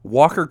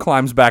 Walker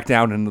climbs back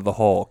down into the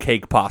hole,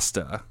 cake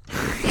pasta,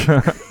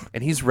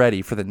 and he's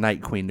ready for the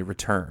Night Queen to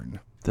return.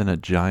 Then a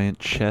giant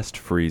chest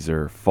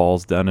freezer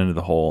falls down into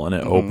the hole, and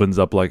it opens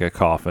up like a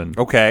coffin.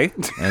 Okay.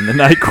 And the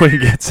Night Queen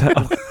gets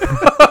out.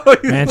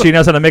 Man, she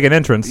knows how to make an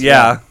entrance.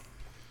 Yeah.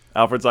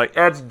 Alfred's like,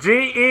 it's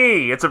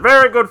GE. It's a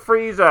very good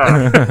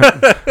freezer.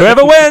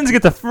 Whoever wins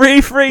gets a free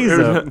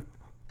freezer.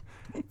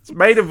 It's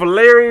made of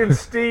Valerian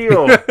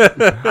steel.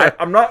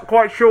 I'm not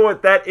quite sure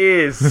what that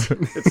is.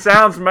 It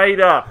sounds made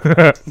up.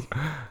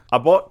 I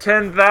bought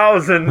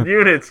 10,000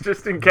 units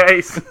just in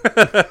case.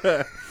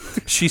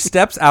 She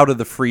steps out of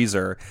the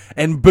freezer,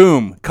 and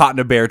boom, caught in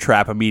a bear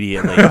trap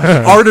immediately.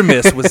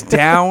 Artemis was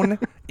down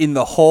in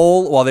the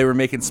hole while they were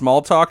making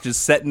small talk,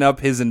 just setting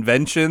up his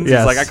inventions. Yes.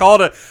 He's like, I call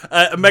it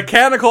a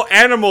mechanical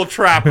animal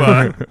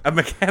trapper, a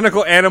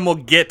mechanical animal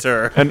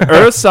getter. An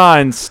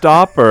ursine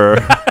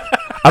stopper.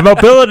 A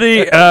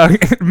mobility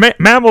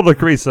mammal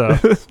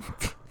decreaser.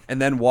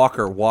 And then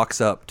Walker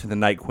walks up to the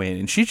Night Queen,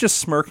 and she's just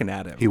smirking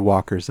at him. He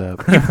walkers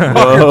up. Thank you,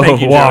 Joe.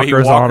 He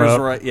Walker's on up.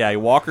 right. Yeah, he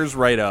walkers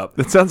right up.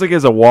 It sounds like he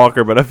has a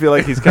walker, but I feel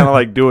like he's kind of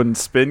like doing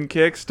spin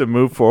kicks to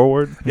move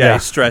forward. Yeah,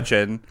 he's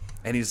stretching,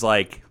 and he's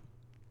like,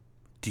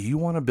 "Do you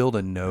want to build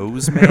a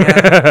nose,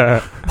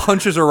 man?"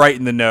 Punches her right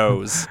in the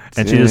nose,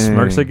 And she just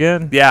smirks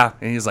again. Yeah,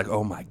 and he's like,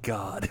 "Oh my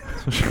god,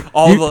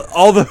 all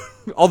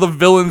the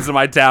villains in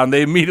my town,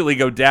 they immediately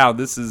go down.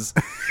 This is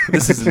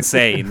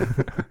insane."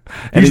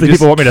 And Usually he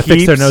just people want me to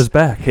fix their keeps nose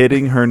back.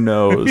 hitting her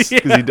nose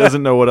because he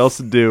doesn't know what else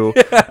to do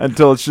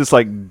until it's just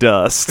like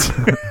dust.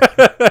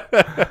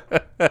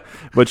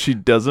 But she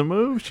doesn't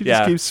move. She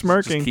just keeps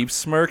smirking. Just keeps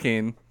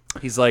smirking.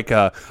 He's like,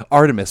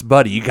 Artemis,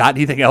 buddy, you got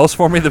anything else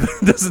for me that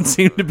doesn't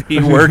seem to be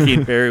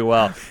working very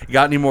well? You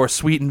got any more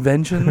sweet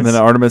inventions? And then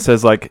Artemis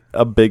has like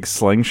a big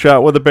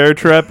slingshot with a bear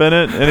trap in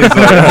it, and he's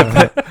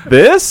like,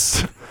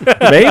 "This,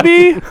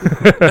 maybe,"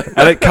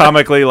 and it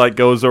comically like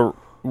goes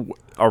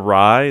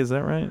awry. Is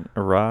that right?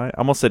 Awry. I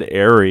almost said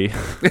airy.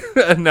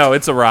 No,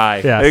 it's a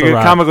rye. Yeah, It so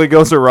right. comically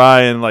goes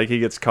awry, and like he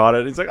gets caught.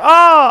 He's like,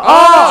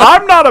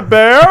 I'm not a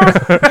bear.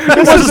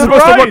 This wasn't isn't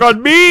supposed to right." work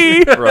on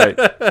me. Right.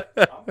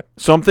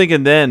 So I'm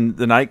thinking then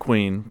the Night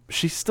Queen,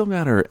 she's still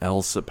got her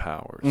Elsa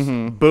powers.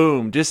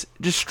 Boom. Just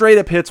straight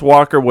up hits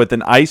Walker with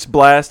an ice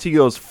blast. He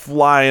goes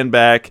flying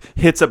back,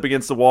 hits up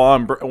against the wall,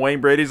 and Wayne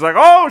Brady's like,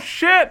 "Oh,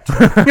 shit.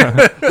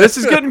 This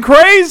is getting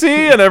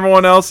crazy." And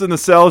everyone else in the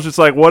cell is just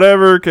like,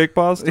 "Whatever, cake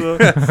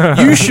pasta."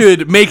 You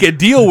should make a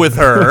deal with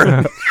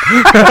her.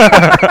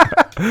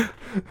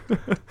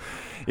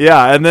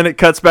 Yeah, and then it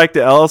cuts back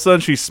to Elsa,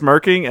 and she's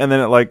smirking, and then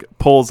it like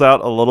pulls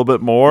out a little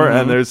bit more,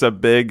 and there's a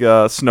big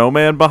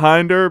snowman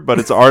behind her, but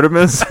it's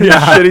Artemis in a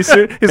shitty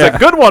suit. He's like,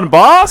 "Good one,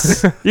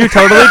 boss." You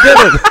totally did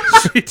it.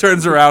 She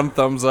turns around,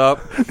 thumbs up.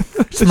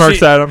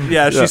 Smirks at him.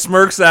 Yeah, she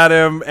smirks at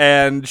him,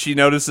 and she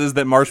notices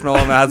that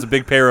Marshmallow now has a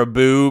big pair of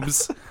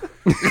boobs.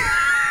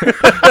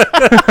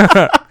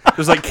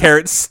 There's like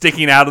carrots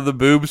sticking out of the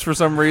boobs for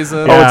some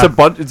reason. Oh, it's a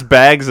bunch. It's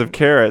bags of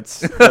carrots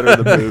that are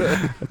the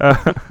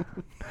boobs.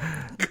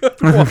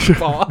 Good one,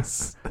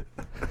 boss.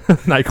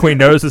 Night Queen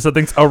notices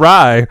something's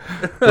awry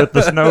with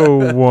the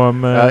snow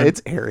woman.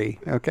 It's airy.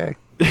 Okay.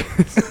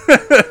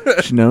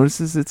 She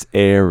notices it's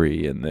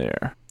airy in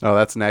there. Oh,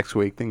 that's next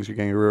week. Things are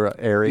getting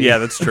airy. Yeah,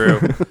 that's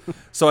true.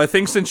 So I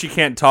think since she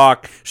can't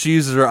talk, she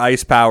uses her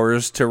ice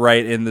powers to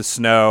write in the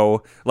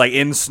snow, like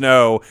in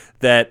snow,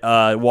 that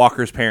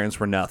Walker's parents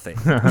were nothing.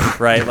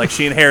 Right? Like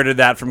she inherited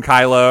that from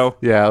Kylo.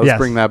 Yeah, let's Yes.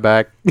 bring that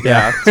back.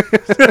 Yeah.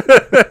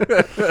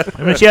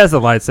 I mean, she has the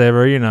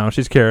lightsaber.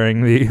 She's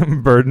carrying the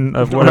burden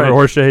of whatever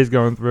Horseshay he's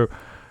going through.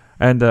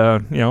 And,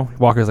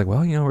 Walker's like,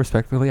 well,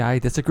 respectfully, I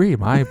disagree.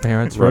 My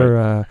parents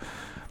were,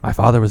 my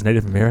father was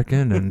Native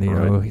American,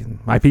 and,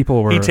 my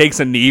people were... He takes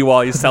a knee while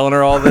he's telling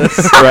her all this.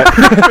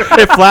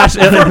 it flashed,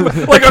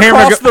 Like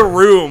across the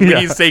room,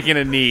 he's taking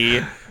a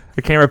knee.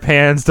 The camera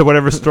pans to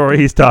whatever story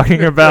he's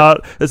talking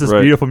about. There's this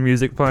beautiful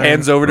music playing.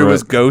 Hands over to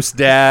his ghost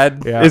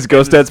dad. Yeah. His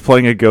ghost dad's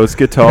playing a ghost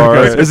guitar.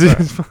 A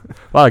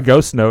lot of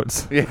ghost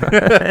notes. Yeah.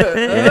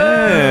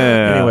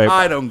 Anyway.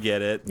 I don't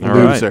get it. All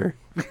right. Loser.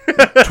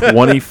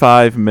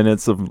 25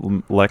 minutes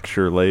of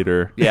lecture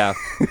later. Yeah.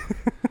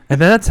 And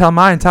then that's how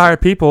my entire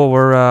people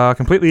were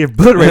completely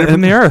obliterated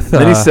from the earth.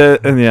 Then he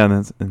said,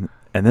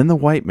 and then the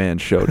white man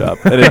showed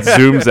up, and it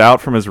zooms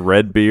out from his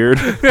red beard.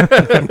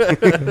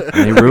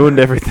 And he ruined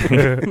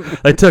everything.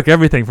 They took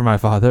everything from my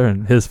father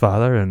and his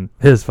father and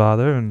his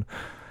father, and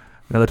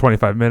another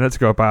 25 minutes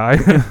go by.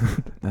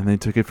 And they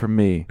took it from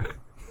me.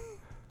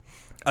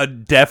 A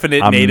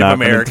definite I'm Native not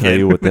gonna American. tell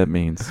you what that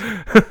means.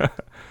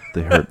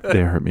 They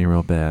hurt me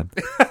real bad.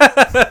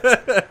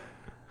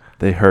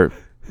 They hurt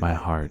my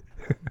heart.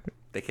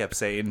 They kept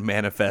saying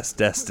manifest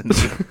destiny.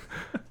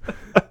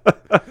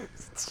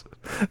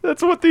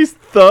 That's what these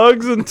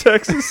thugs in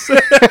Texas say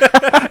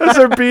as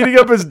they're beating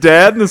up his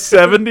dad in the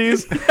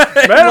 70s.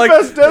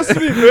 Manifest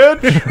destiny,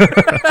 bitch.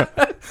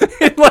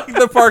 In like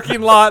the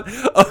parking lot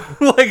of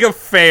like a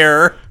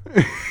fair.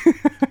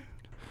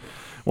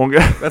 Well,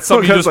 That's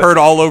something you just heard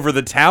all over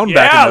the town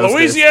back in those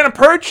Louisiana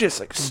Purchase.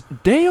 Like,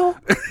 Dale,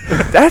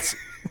 that's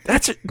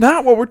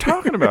not what we're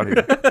talking about here.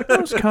 That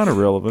was kind of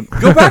relevant. days.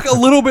 Go back a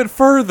little bit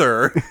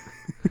further.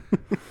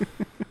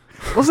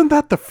 Wasn't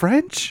that the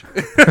French?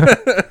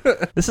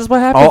 This is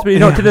what happens when you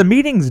don't to the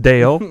meetings,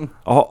 Dale.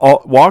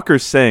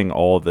 Walker's saying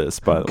all of this,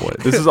 by the way.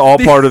 This is all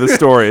part of the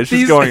story. It's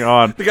just going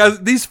on. The guys,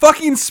 these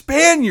fucking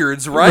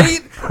Spaniards,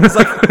 right? It's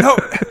like, no,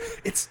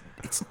 it's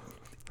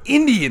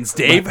Indians,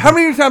 Dave. How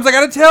many times I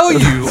got to tell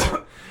you?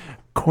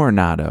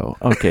 Coronado.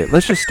 Okay,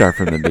 let's just start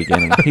from the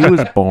beginning. He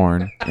was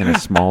born in a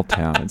small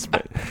town in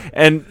Spain.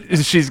 And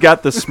she's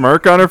got the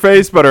smirk on her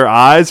face, but her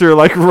eyes are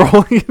like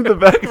rolling in the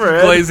back of her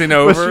head. Glazing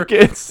over. But she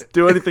can't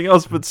do anything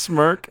else but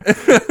smirk.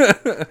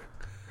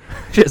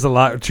 She has a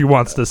lot she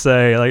wants to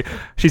say. Like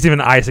she's even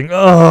icing.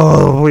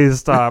 Oh, please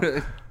stop.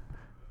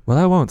 Well,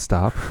 I won't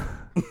stop.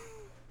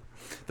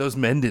 Those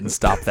men didn't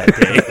stop that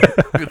day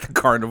at the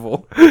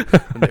carnival.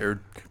 They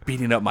were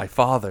beating up my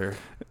father.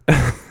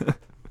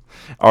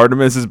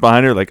 Artemis is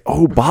behind her like,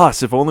 oh,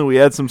 boss, if only we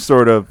had some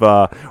sort of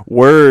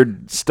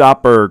word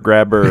stopper,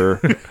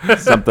 grabber,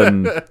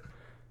 something.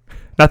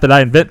 Not that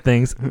I invent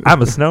things.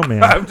 I'm a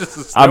snowman. I'm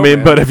just a I mean,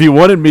 snowman. but if you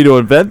wanted me to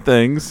invent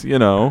things, you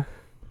know.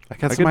 I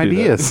got I some could do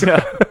that. ideas.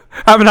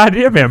 I have an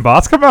idea, man,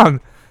 boss. Come on.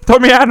 Throw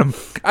me at him.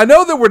 I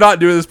know that we're not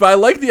doing this, but I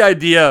like the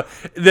idea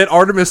that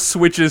Artemis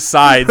switches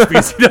sides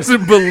because he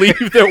doesn't believe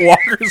that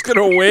Walker's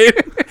going to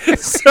win.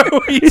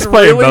 So he's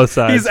playing really, both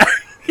sides.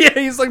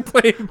 He's like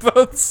playing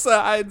both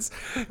sides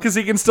because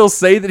he can still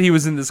say that he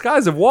was in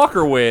disguise if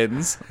Walker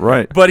wins.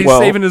 Right. But he's Well,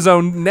 saving his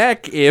own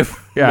neck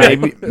if... Yeah.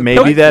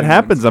 Maybe that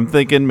happens. I'm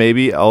thinking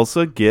maybe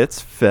Elsa gets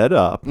fed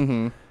up,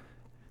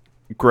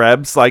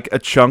 grabs like a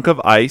chunk of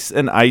ice,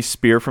 an ice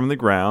spear from the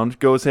ground,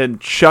 goes ahead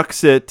and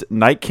chucks it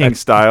Night King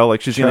style,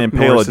 like she's going to Chuck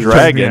impale Norris's a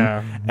dragon,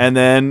 Yeah. and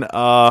then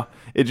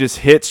it just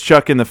hits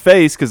Chuck in the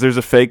face because there's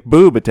a fake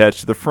boob attached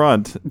to the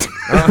front.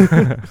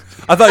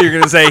 I thought you were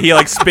going to say he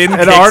like spin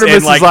And kicks Artemis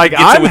and, like, is like,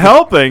 gets it I'm with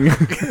helping.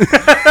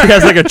 He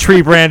has like a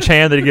tree branch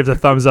hand that he gives a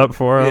thumbs up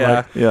for. Yeah.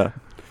 Like, Yeah.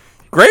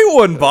 Great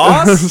one,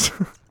 boss.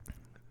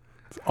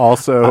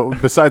 Also,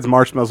 besides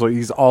Marshmallow,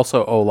 he's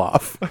also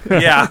Olaf.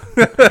 Yeah.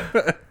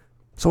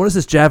 so what does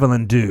this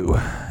javelin do?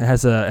 It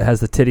has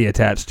the titty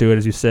attached to it,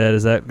 as you said.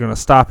 Is that going to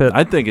stop it?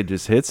 I think it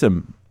just hits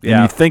him.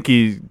 Yeah. And you think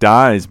he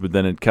dies, but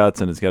then it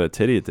cuts and it's got a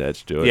titty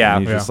attached to it. Yeah.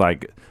 And he's Yeah. just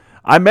like,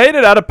 I made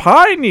it out of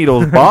pine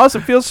needles, boss.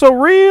 It feels so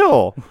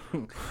real.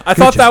 I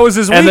thought that was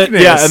his And weakness.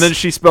 then, yeah, and then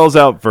she spells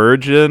out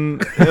virgin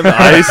in the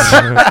ice.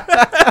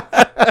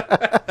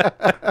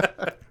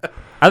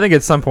 I think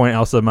at some point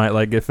Elsa might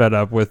like get fed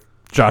up with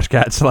Josh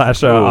Gad /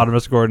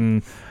 Artemis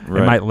Gordon.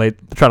 Right. It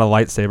might try to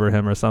lightsaber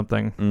him or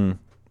something. And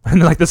then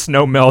like the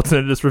snow melts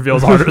and it just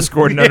reveals Artemis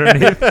Gordon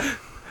underneath.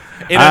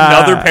 in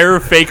another pair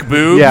of fake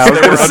boobs Yeah, I was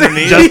that gonna were say,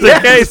 underneath. Just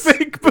in case.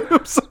 Fake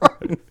boobs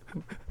on.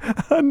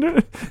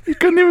 You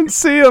couldn't even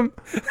see him.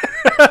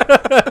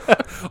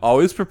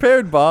 Always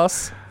prepared,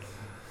 boss.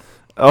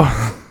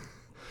 Oh,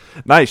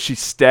 nice. She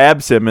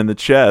stabs him in the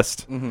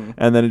chest, and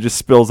then it just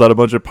spills out a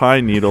bunch of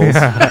pine needles.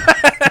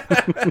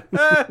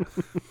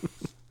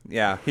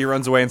 Yeah, he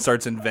runs away and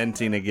starts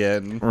inventing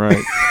again.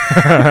 Right.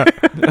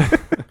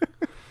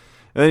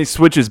 And then he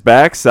switches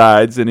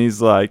backsides, and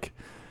he's like,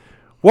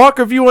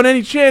 Walker, if you want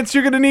any chance,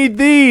 you're going to need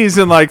these.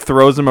 And, like,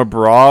 throws him a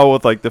bra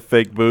with, like, the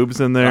fake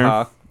boobs in there.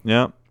 Uh-huh.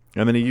 Yeah.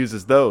 And then he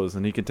uses those,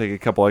 and he can take a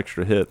couple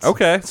extra hits.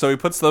 Okay, so he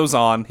puts those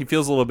on. He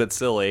feels a little bit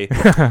silly.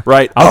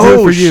 Right. I'll do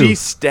it for you.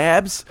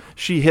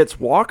 She hits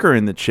Walker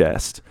in the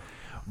chest.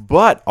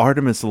 But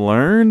Artemis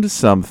learned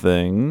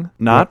something,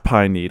 not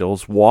pine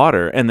needles,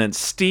 water, and then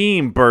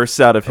steam bursts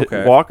out of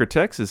Okay. Walker,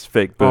 Texas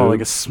fake boobs. Oh, like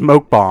a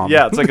smoke bomb.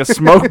 yeah, it's like a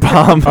smoke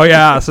bomb. Oh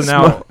yeah, so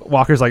now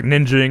Walker's like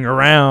ninjaing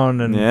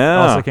around and Yeah.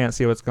 also can't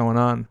see what's going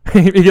on.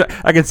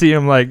 I can see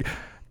him like,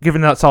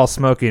 given that it's all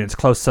smoky and it's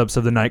close-ups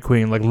of the Night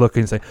Queen, like looking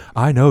and saying,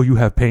 I know you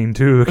have pain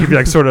too. It could be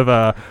like sort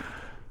of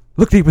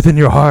look deep within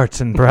your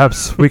heart and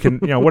perhaps we can,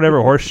 whatever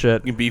horse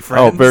shit. You can be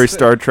friends. Oh, very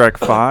Star Trek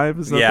 5?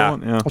 Is that Yeah.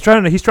 the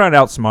one? He's trying to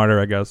outsmart her,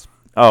 I guess.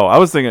 Oh, I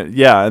was thinking,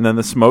 yeah, and then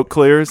the smoke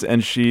clears,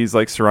 and she's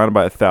like surrounded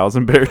by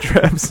 1,000 bear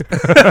traps.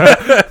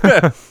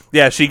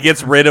 Yeah, she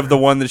gets rid of the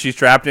one that she's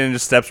trapped in and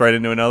just steps right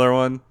into another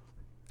one.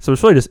 So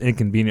it's really just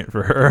inconvenient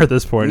for her at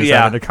this point. Just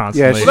Yeah. having to Yeah,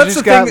 constantly. she's Well, that's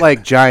just the got thing-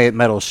 like giant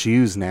metal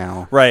shoes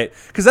now. Right,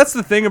 because that's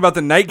the thing about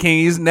the Night King.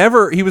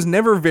 He was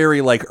never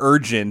very like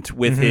urgent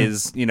with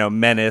his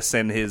menace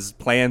and his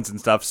plans and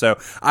stuff. So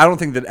I don't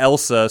think that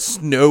Elsa,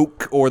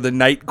 Snoke, or the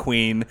Night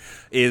Queen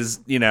is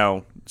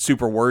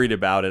super worried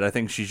about it. I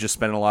think she's just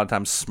spending a lot of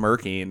time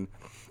smirking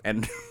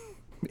and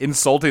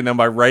insulting them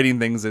by writing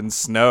things in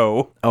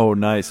snow. Oh,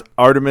 nice.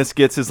 Artemis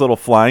gets his little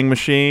flying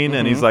machine,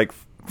 and he's like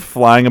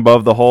flying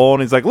above the hole,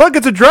 and he's like, "Look,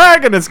 it's a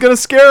dragon! It's gonna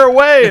scare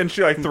away!" And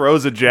she like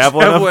throws a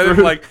javelin up Javelin,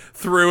 through. like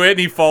threw it, and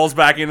he falls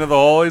back into the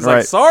hole. He's like,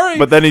 Right. "Sorry,"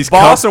 But then he's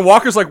boss, and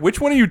Walker's like, "Which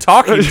one are you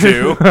talking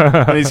to?"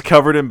 and he's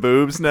covered in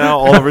boobs now,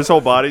 all over his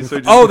whole body. So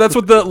he just, Oh, that's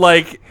what the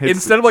like.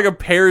 Instead of like a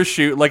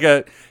parachute,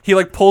 he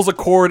like pulls a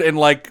cord and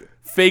like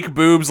fake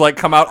boobs like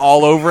come out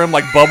all over him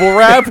like bubble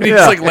wrap, and he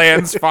just like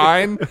lands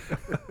fine.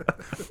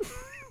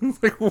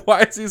 Like,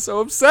 why is he so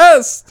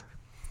obsessed?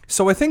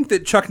 So I think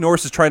that Chuck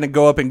Norris is trying to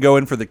go up and go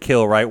in for the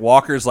kill, right?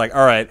 Walker's like,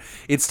 all right,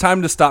 it's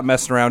time to stop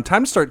messing around.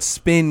 Time to start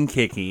spin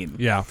kicking.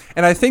 Yeah.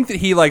 And I think that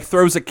he like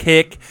throws a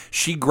kick.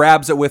 She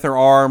grabs it with her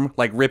arm,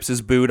 like rips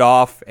his boot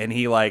off, and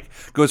he like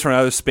goes for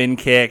another spin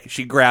kick.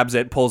 She grabs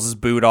it, pulls his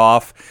boot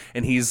off,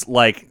 and he's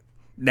like,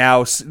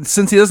 now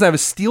since he doesn't have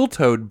his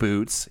steel-toed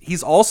boots,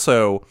 he's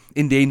also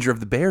in danger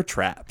of the bear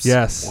traps.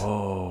 Yes.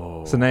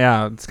 Whoa. So now,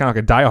 yeah, it's kind of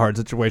like a Die Hard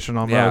situation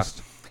almost.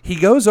 Yeah. He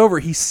goes over.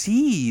 He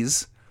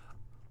sees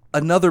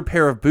another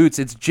pair of boots.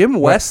 It's Jim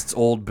West's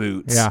old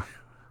boots. Yeah.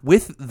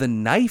 With the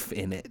knife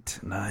in it.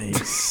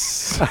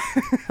 nice.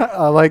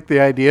 I like the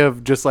idea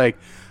of just like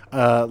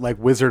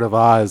Wizard of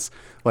Oz,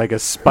 like a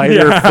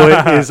spider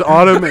foot is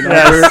on him, and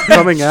where it's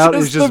coming out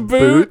is just the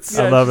boots.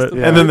 I love it.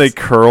 Yeah. And then they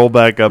curl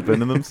back up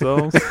into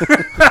themselves.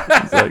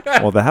 It's like,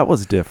 well, that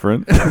was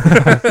different.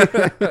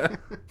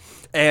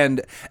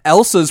 And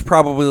Elsa's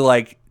probably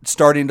like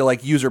starting to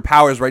like use her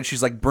powers, right?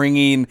 She's like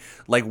bringing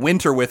like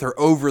Winter with her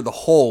over the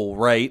hole,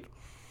 right?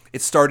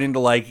 It's starting to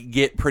like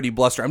get pretty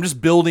bluster. I'm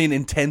just building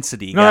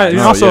intensity, No, guys. and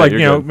No, also yeah, like, you're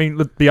you know, good. I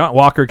mean, beyond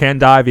Walker can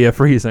die via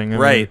freezing. I mean,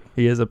 Right.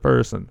 he is a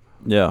person.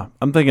 Yeah,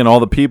 I'm thinking all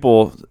the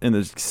people in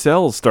the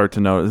cells start to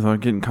notice. They're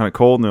getting kind of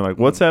cold, and they're like,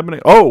 "What's happening?"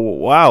 Oh,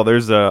 wow!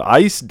 There's a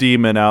ice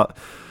demon out.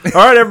 All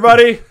right,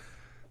 everybody,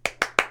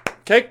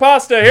 cake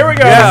pasta. Here we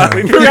go. Yeah.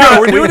 we Yeah,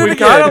 we're doing it we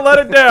again. kind of let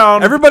it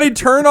down. Everybody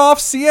turn off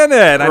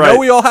CNN. I know Right.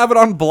 we all have it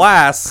on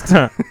blast.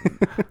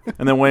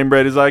 And then Wayne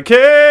Brady's like,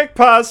 "Cake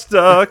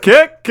pasta,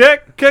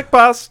 kick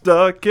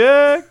pasta,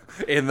 kick."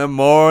 In the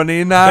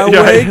morning I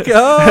Yeah. wake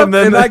up And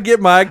then I get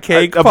my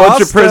cake A pasta.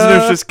 bunch of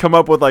prisoners just come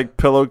up with like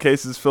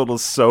pillowcases filled with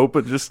soap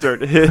and just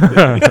start hitting.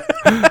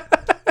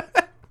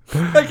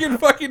 like in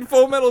fucking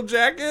Full Metal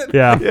Jacket.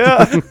 Yeah.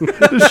 Yeah,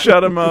 just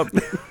shut them up.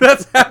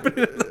 That's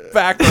happening in the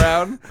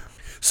background.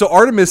 So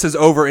Artemis is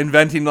over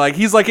inventing, like,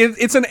 he's like,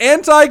 it's an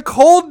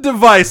anti-cold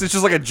device. It's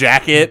just like a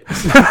jacket.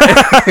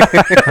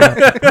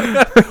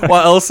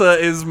 While Elsa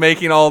is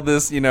making all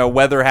this,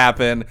 weather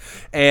happen.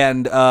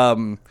 And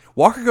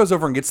Walker goes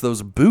over and gets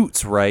those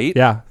boots, right?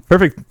 Yeah.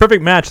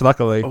 Perfect match,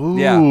 luckily.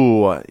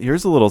 Ooh,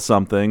 here's a little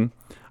something.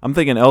 I'm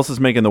thinking Elsa's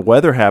making the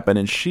weather happen,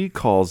 and she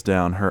calls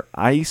down her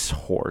ice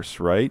horse,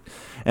 right?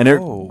 And it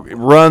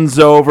runs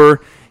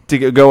over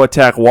to go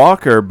attack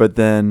Walker, but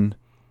then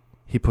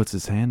he puts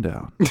his hand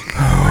out.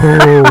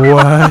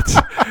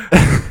 What?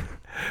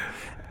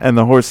 And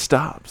the horse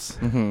stops.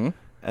 Mm-hmm.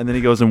 And then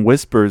he goes and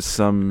whispers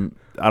some,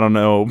 I don't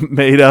know,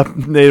 made-up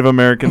Native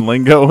American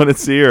lingo in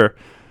its ear.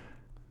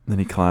 Then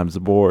he climbs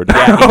aboard.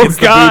 Yeah, he gets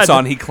the God. boots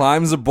on. He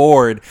climbs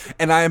aboard,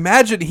 and I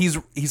imagine he's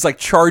like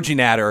charging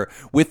at her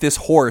with this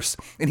horse,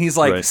 and he's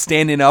like Right.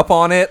 standing up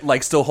on it,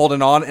 like still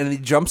holding on, and he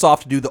jumps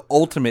off to do the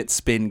ultimate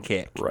spin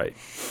kick. Right.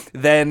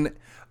 Then,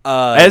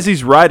 As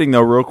he's riding,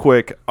 though, real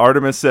quick,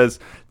 Artemis says,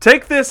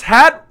 "Take this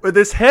hat, or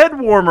this head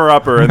warmer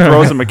upper," and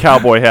throws him a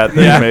cowboy hat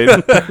that he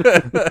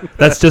made.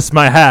 That's just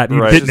my hat.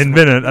 You Right. didn't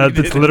invent it.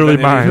 It's literally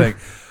mine.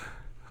 Anything.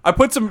 I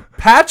put some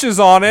patches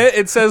on it.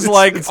 It says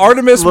like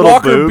Artemis little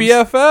Walker boobs.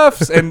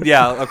 BFFs, and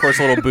yeah, of course,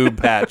 a little boob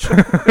patch.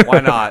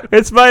 Why not?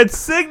 It's my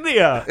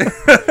insignia.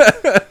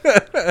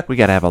 We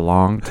got to have a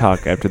long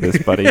talk after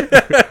this, buddy.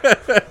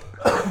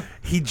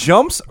 He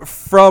jumps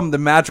from the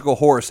magical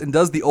horse and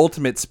does the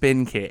ultimate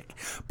spin kick,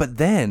 but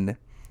then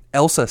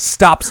Elsa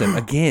stops him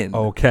again.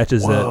 Oh,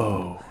 catches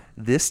it.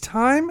 This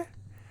time,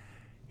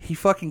 he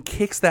fucking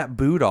kicks that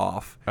boot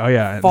off. Oh,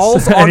 yeah.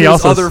 Falls And on he his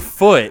also other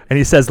foot. And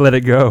he says, "Let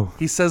it go."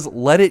 He says,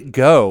 "Let it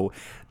go."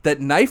 That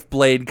knife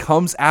blade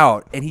comes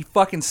out, and he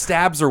fucking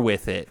stabs her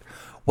with it.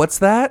 What's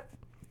that?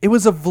 It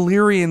was a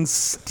Valyrian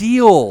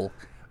steel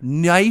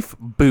knife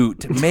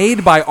boot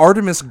made by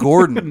Artemis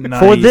Gordon.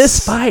 For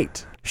this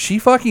fight. She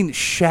fucking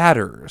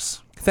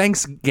shatters.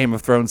 Thanks, Game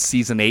of Thrones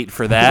Season 8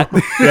 for that.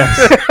 Yes.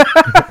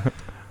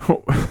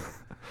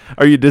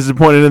 Are you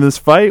disappointed in this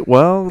fight?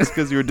 Well, it's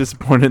because you were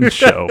disappointed in the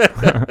show.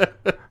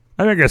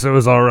 I guess it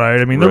was all right.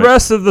 I mean, the Right.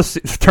 rest of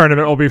the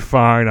tournament will be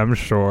fine, I'm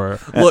sure.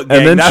 Look, And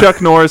gang, then that-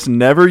 Chuck Norris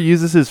never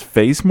uses his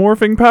face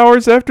morphing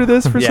powers after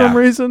this for Yeah. some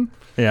reason.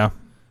 Yeah.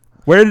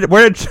 Where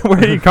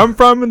did he come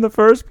from in the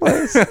first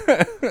place?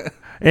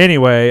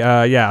 Anyway,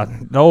 yeah,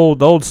 the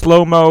old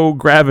slow mo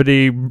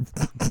gravity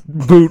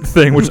boot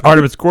thing, which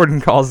Artemis Gordon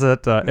calls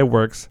it. It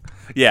works.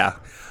 Yeah.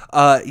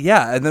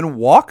 Yeah, and then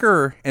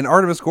Walker and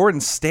Artemis Gordon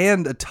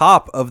stand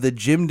atop of the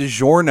Jim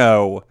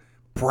DiGiorno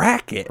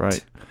bracket.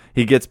 Right.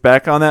 He gets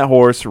back on that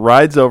horse,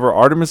 rides over.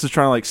 Artemis is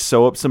trying to like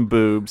sew up some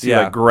boobs. He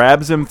like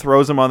grabs him,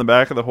 throws him on the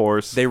back of the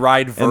horse. They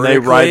ride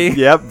vertically. And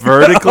they ride,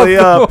 vertically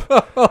up.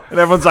 And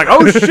everyone's like,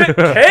 "Oh shit,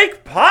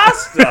 cake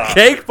pasta!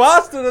 Cake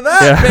pasta to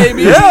that,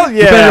 baby!" Hell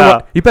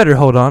yeah! You better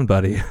hold on,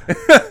 buddy.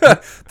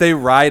 They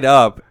ride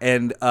up,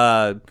 and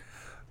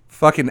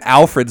fucking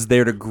Alfred's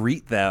there to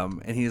greet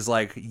them, and he's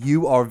like,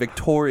 "You are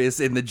victorious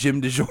in the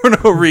Jim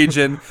DiGiorno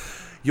region.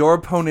 Your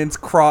opponent's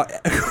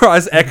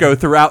cries echo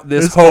throughout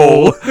this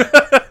hole."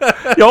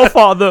 Your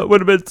father would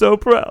have been so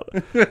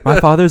proud. My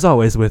father's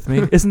always with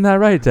me. Isn't that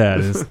right,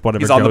 Dad?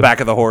 He's on the back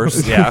of the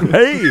horse. Yeah.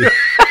 Hey.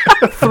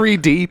 3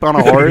 deep on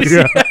a horse.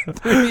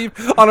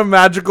 On a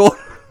magical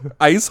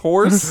ice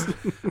horse.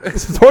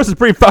 This horse is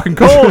pretty fucking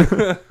cold.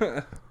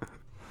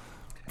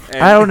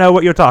 I don't know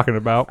what you're talking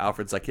about.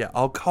 Alfred's like, "Yeah,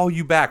 I'll call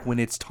you back when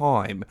it's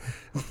time."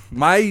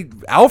 My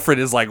Alfred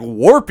is like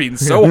warping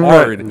so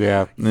hard.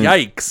 Yeah.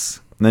 Yikes.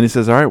 And then he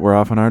says, "All right, we're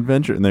off on our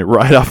adventure." And they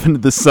ride off into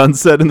the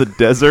sunset in the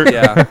desert.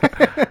 Yeah.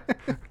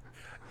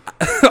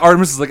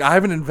 Artemis is like, "I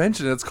have an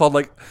invention. It's called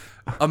like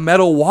a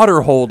metal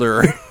water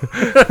holder."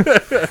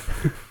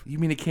 You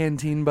mean a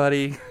canteen,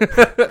 buddy?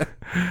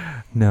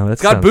 No,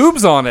 It's got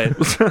boobs on it.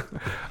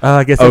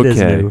 I guess it is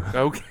new.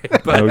 Okay,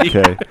 buddy.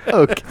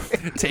 Okay.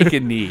 Take a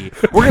knee.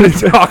 We're going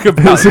to talk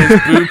about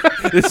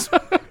this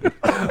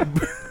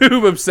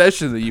boob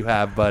obsession that you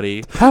have,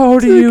 buddy. How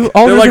old are you?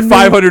 They're like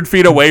 500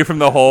 feet away from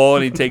the hole,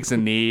 and he takes a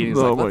knee. And he's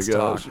Oh like, my "Let's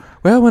gosh. talk."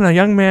 Well, when a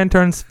young man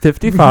turns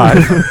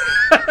 55.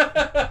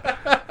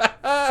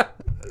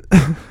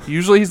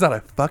 Usually he's not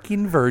a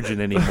fucking virgin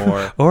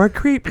anymore. Or a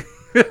creep.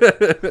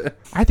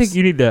 I think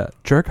you need to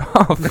jerk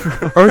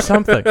off or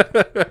something.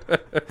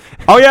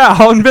 Oh, yeah,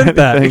 I'll invent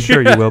that.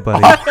 Sure you will,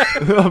 buddy.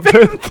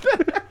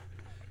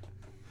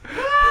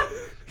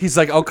 He's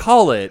like, "I'll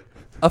call it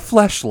a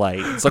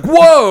fleshlight." It's like,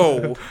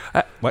 whoa.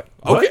 What?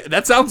 Okay,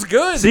 that sounds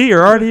good. See,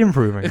 you're already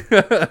improving.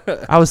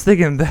 I was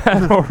thinking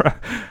that. Or,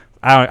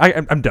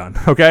 I'm done,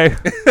 okay?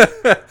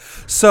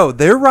 So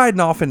they're riding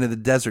off into the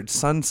desert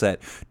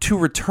sunset to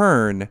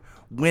return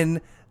when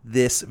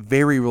this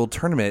very real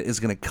tournament is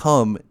going to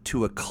come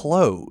to a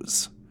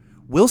close.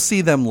 We'll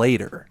see them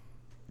later.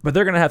 But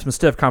they're going to have some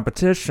stiff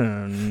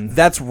competition.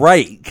 That's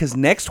right, because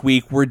next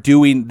week we're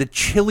doing the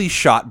Chili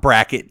Shot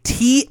bracket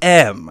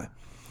TM.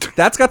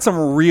 That's got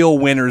some real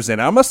winners in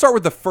it. I'm going to start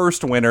with the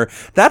first winner.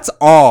 That's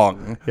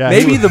Ong. Yeah,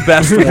 Maybe the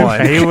best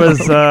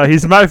one.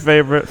 He's my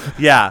favorite.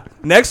 Yeah.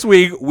 Next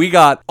week we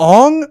got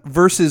Ong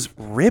versus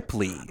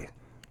Ripley.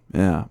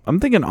 Yeah. I'm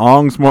thinking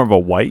Ong's more of a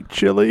white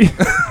chili.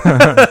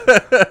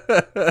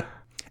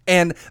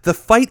 And the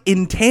fight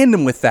in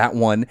tandem with that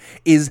one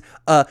is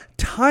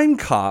Time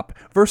Cop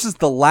versus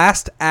The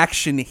Last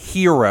Action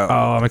Hero.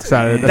 Oh, I'm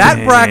excited.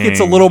 That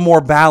bracket's a little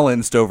more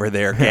balanced over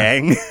there,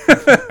 gang.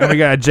 And we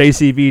got a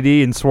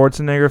JCVD and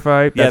Schwarzenegger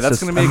fight. Yeah, that's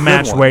just gonna be a good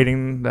match one.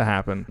 waiting to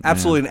happen.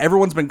 Absolutely. And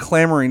everyone's been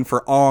clamoring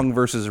for Ong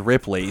versus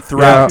Ripley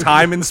throughout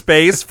time and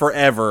space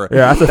forever.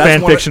 Yeah, that's a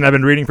fan one of- fiction I've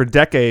been reading for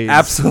decades.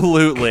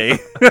 Absolutely.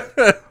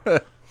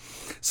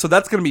 So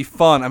that's going to be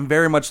fun. I'm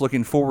very much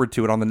looking forward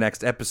to it on the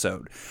next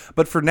episode.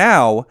 But for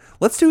now,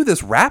 let's do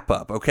this wrap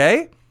up,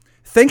 okay?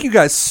 Thank you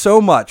guys so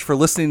much for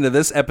listening to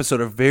this episode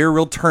of Very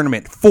Real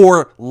Tournament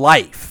for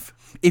Life.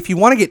 If you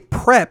want to get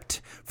prepped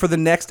for the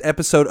next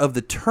episode of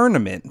the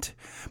tournament,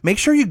 make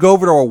sure you go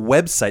over to our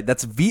website.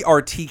 That's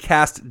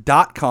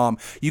vrtcast.com.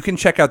 You can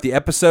check out the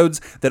episodes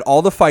that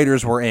all the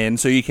fighters were in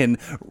so you can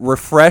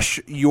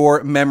refresh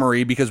your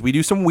memory, because we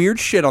do some weird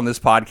shit on this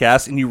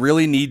podcast and you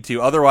really need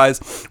to. Otherwise,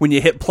 when you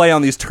hit play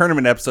on these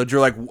tournament episodes,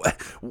 you're like,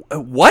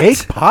 what?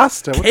 Cake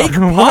pasta? Cake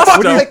pasta?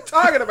 What are you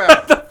talking about?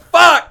 What the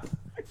fuck?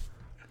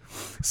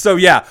 So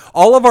yeah,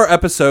 all of our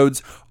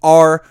episodes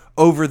are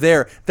over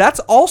there. That's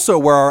also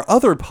where our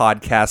other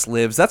podcast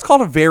lives. That's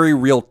called A Very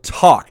Real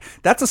Talk.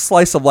 That's a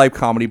slice of life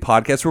comedy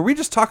podcast where we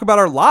just talk about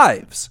our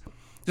lives.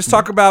 Just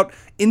talk about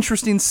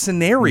interesting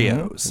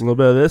scenarios. A little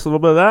bit of this, a little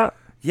bit of that.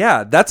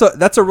 Yeah, that's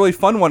a really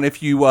fun one.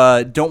 If you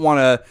don't want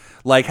to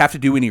have to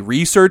do any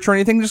research or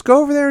anything, just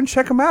go over there and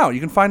check them out. You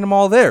can find them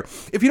all there.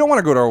 If you don't want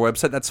to go to our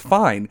website, that's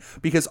fine,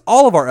 because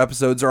all of our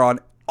episodes are on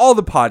all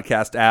the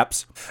podcast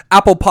apps: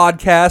 Apple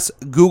Podcasts,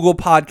 Google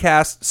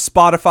Podcasts,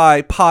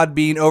 Spotify,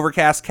 Podbean,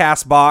 Overcast,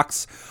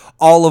 CastBox,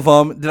 all of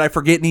them. Did I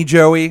forget any,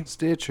 Joey?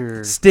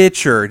 Stitcher.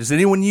 Does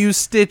anyone use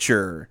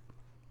Stitcher?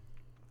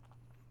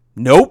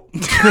 Nope.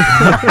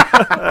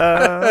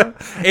 Got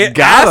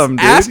him, dude.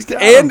 Asked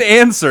Got and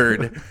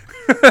answered.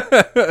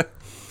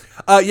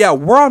 Yeah,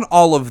 we're on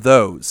all of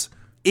those.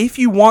 If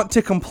you want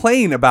to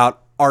complain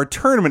about our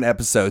tournament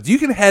episodes, you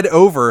can head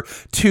over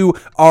to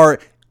our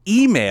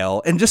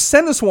email and just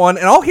send us one,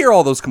 and I'll hear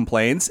all those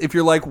complaints. If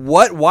you're like,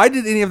 what? Why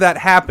did any of that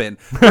happen?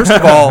 First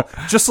of all,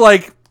 just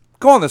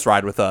go on this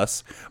ride with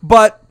us.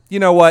 But you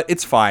know what?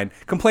 It's fine.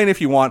 Complain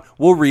if you want.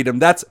 We'll read them.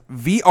 That's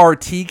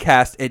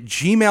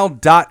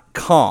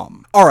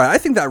vrtcast@gmail.com. All right, I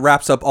think that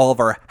wraps up all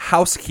of our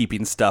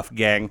housekeeping stuff,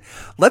 gang.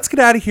 Let's get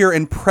out of here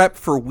and prep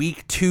for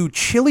week 2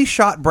 Chili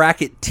Shot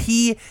Bracket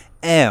TM.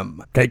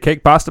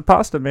 Cake,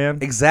 pasta, man.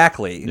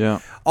 Exactly. Yeah.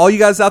 All you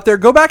guys out there,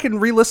 go back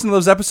and re-listen to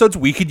those episodes.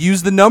 We could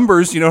use the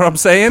numbers, you know what I'm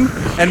saying?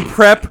 And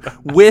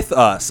prep with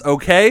us,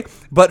 okay?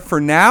 But for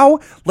now,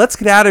 let's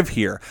get out of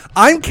here.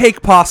 I'm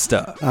Cake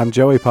Pasta. I'm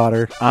Joey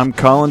Potter. I'm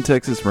Colin,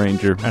 Texas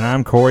Ranger. And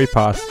I'm Corey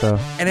Pasta.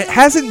 And it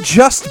hasn't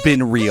just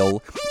been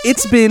real,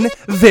 it's been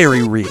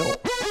very real.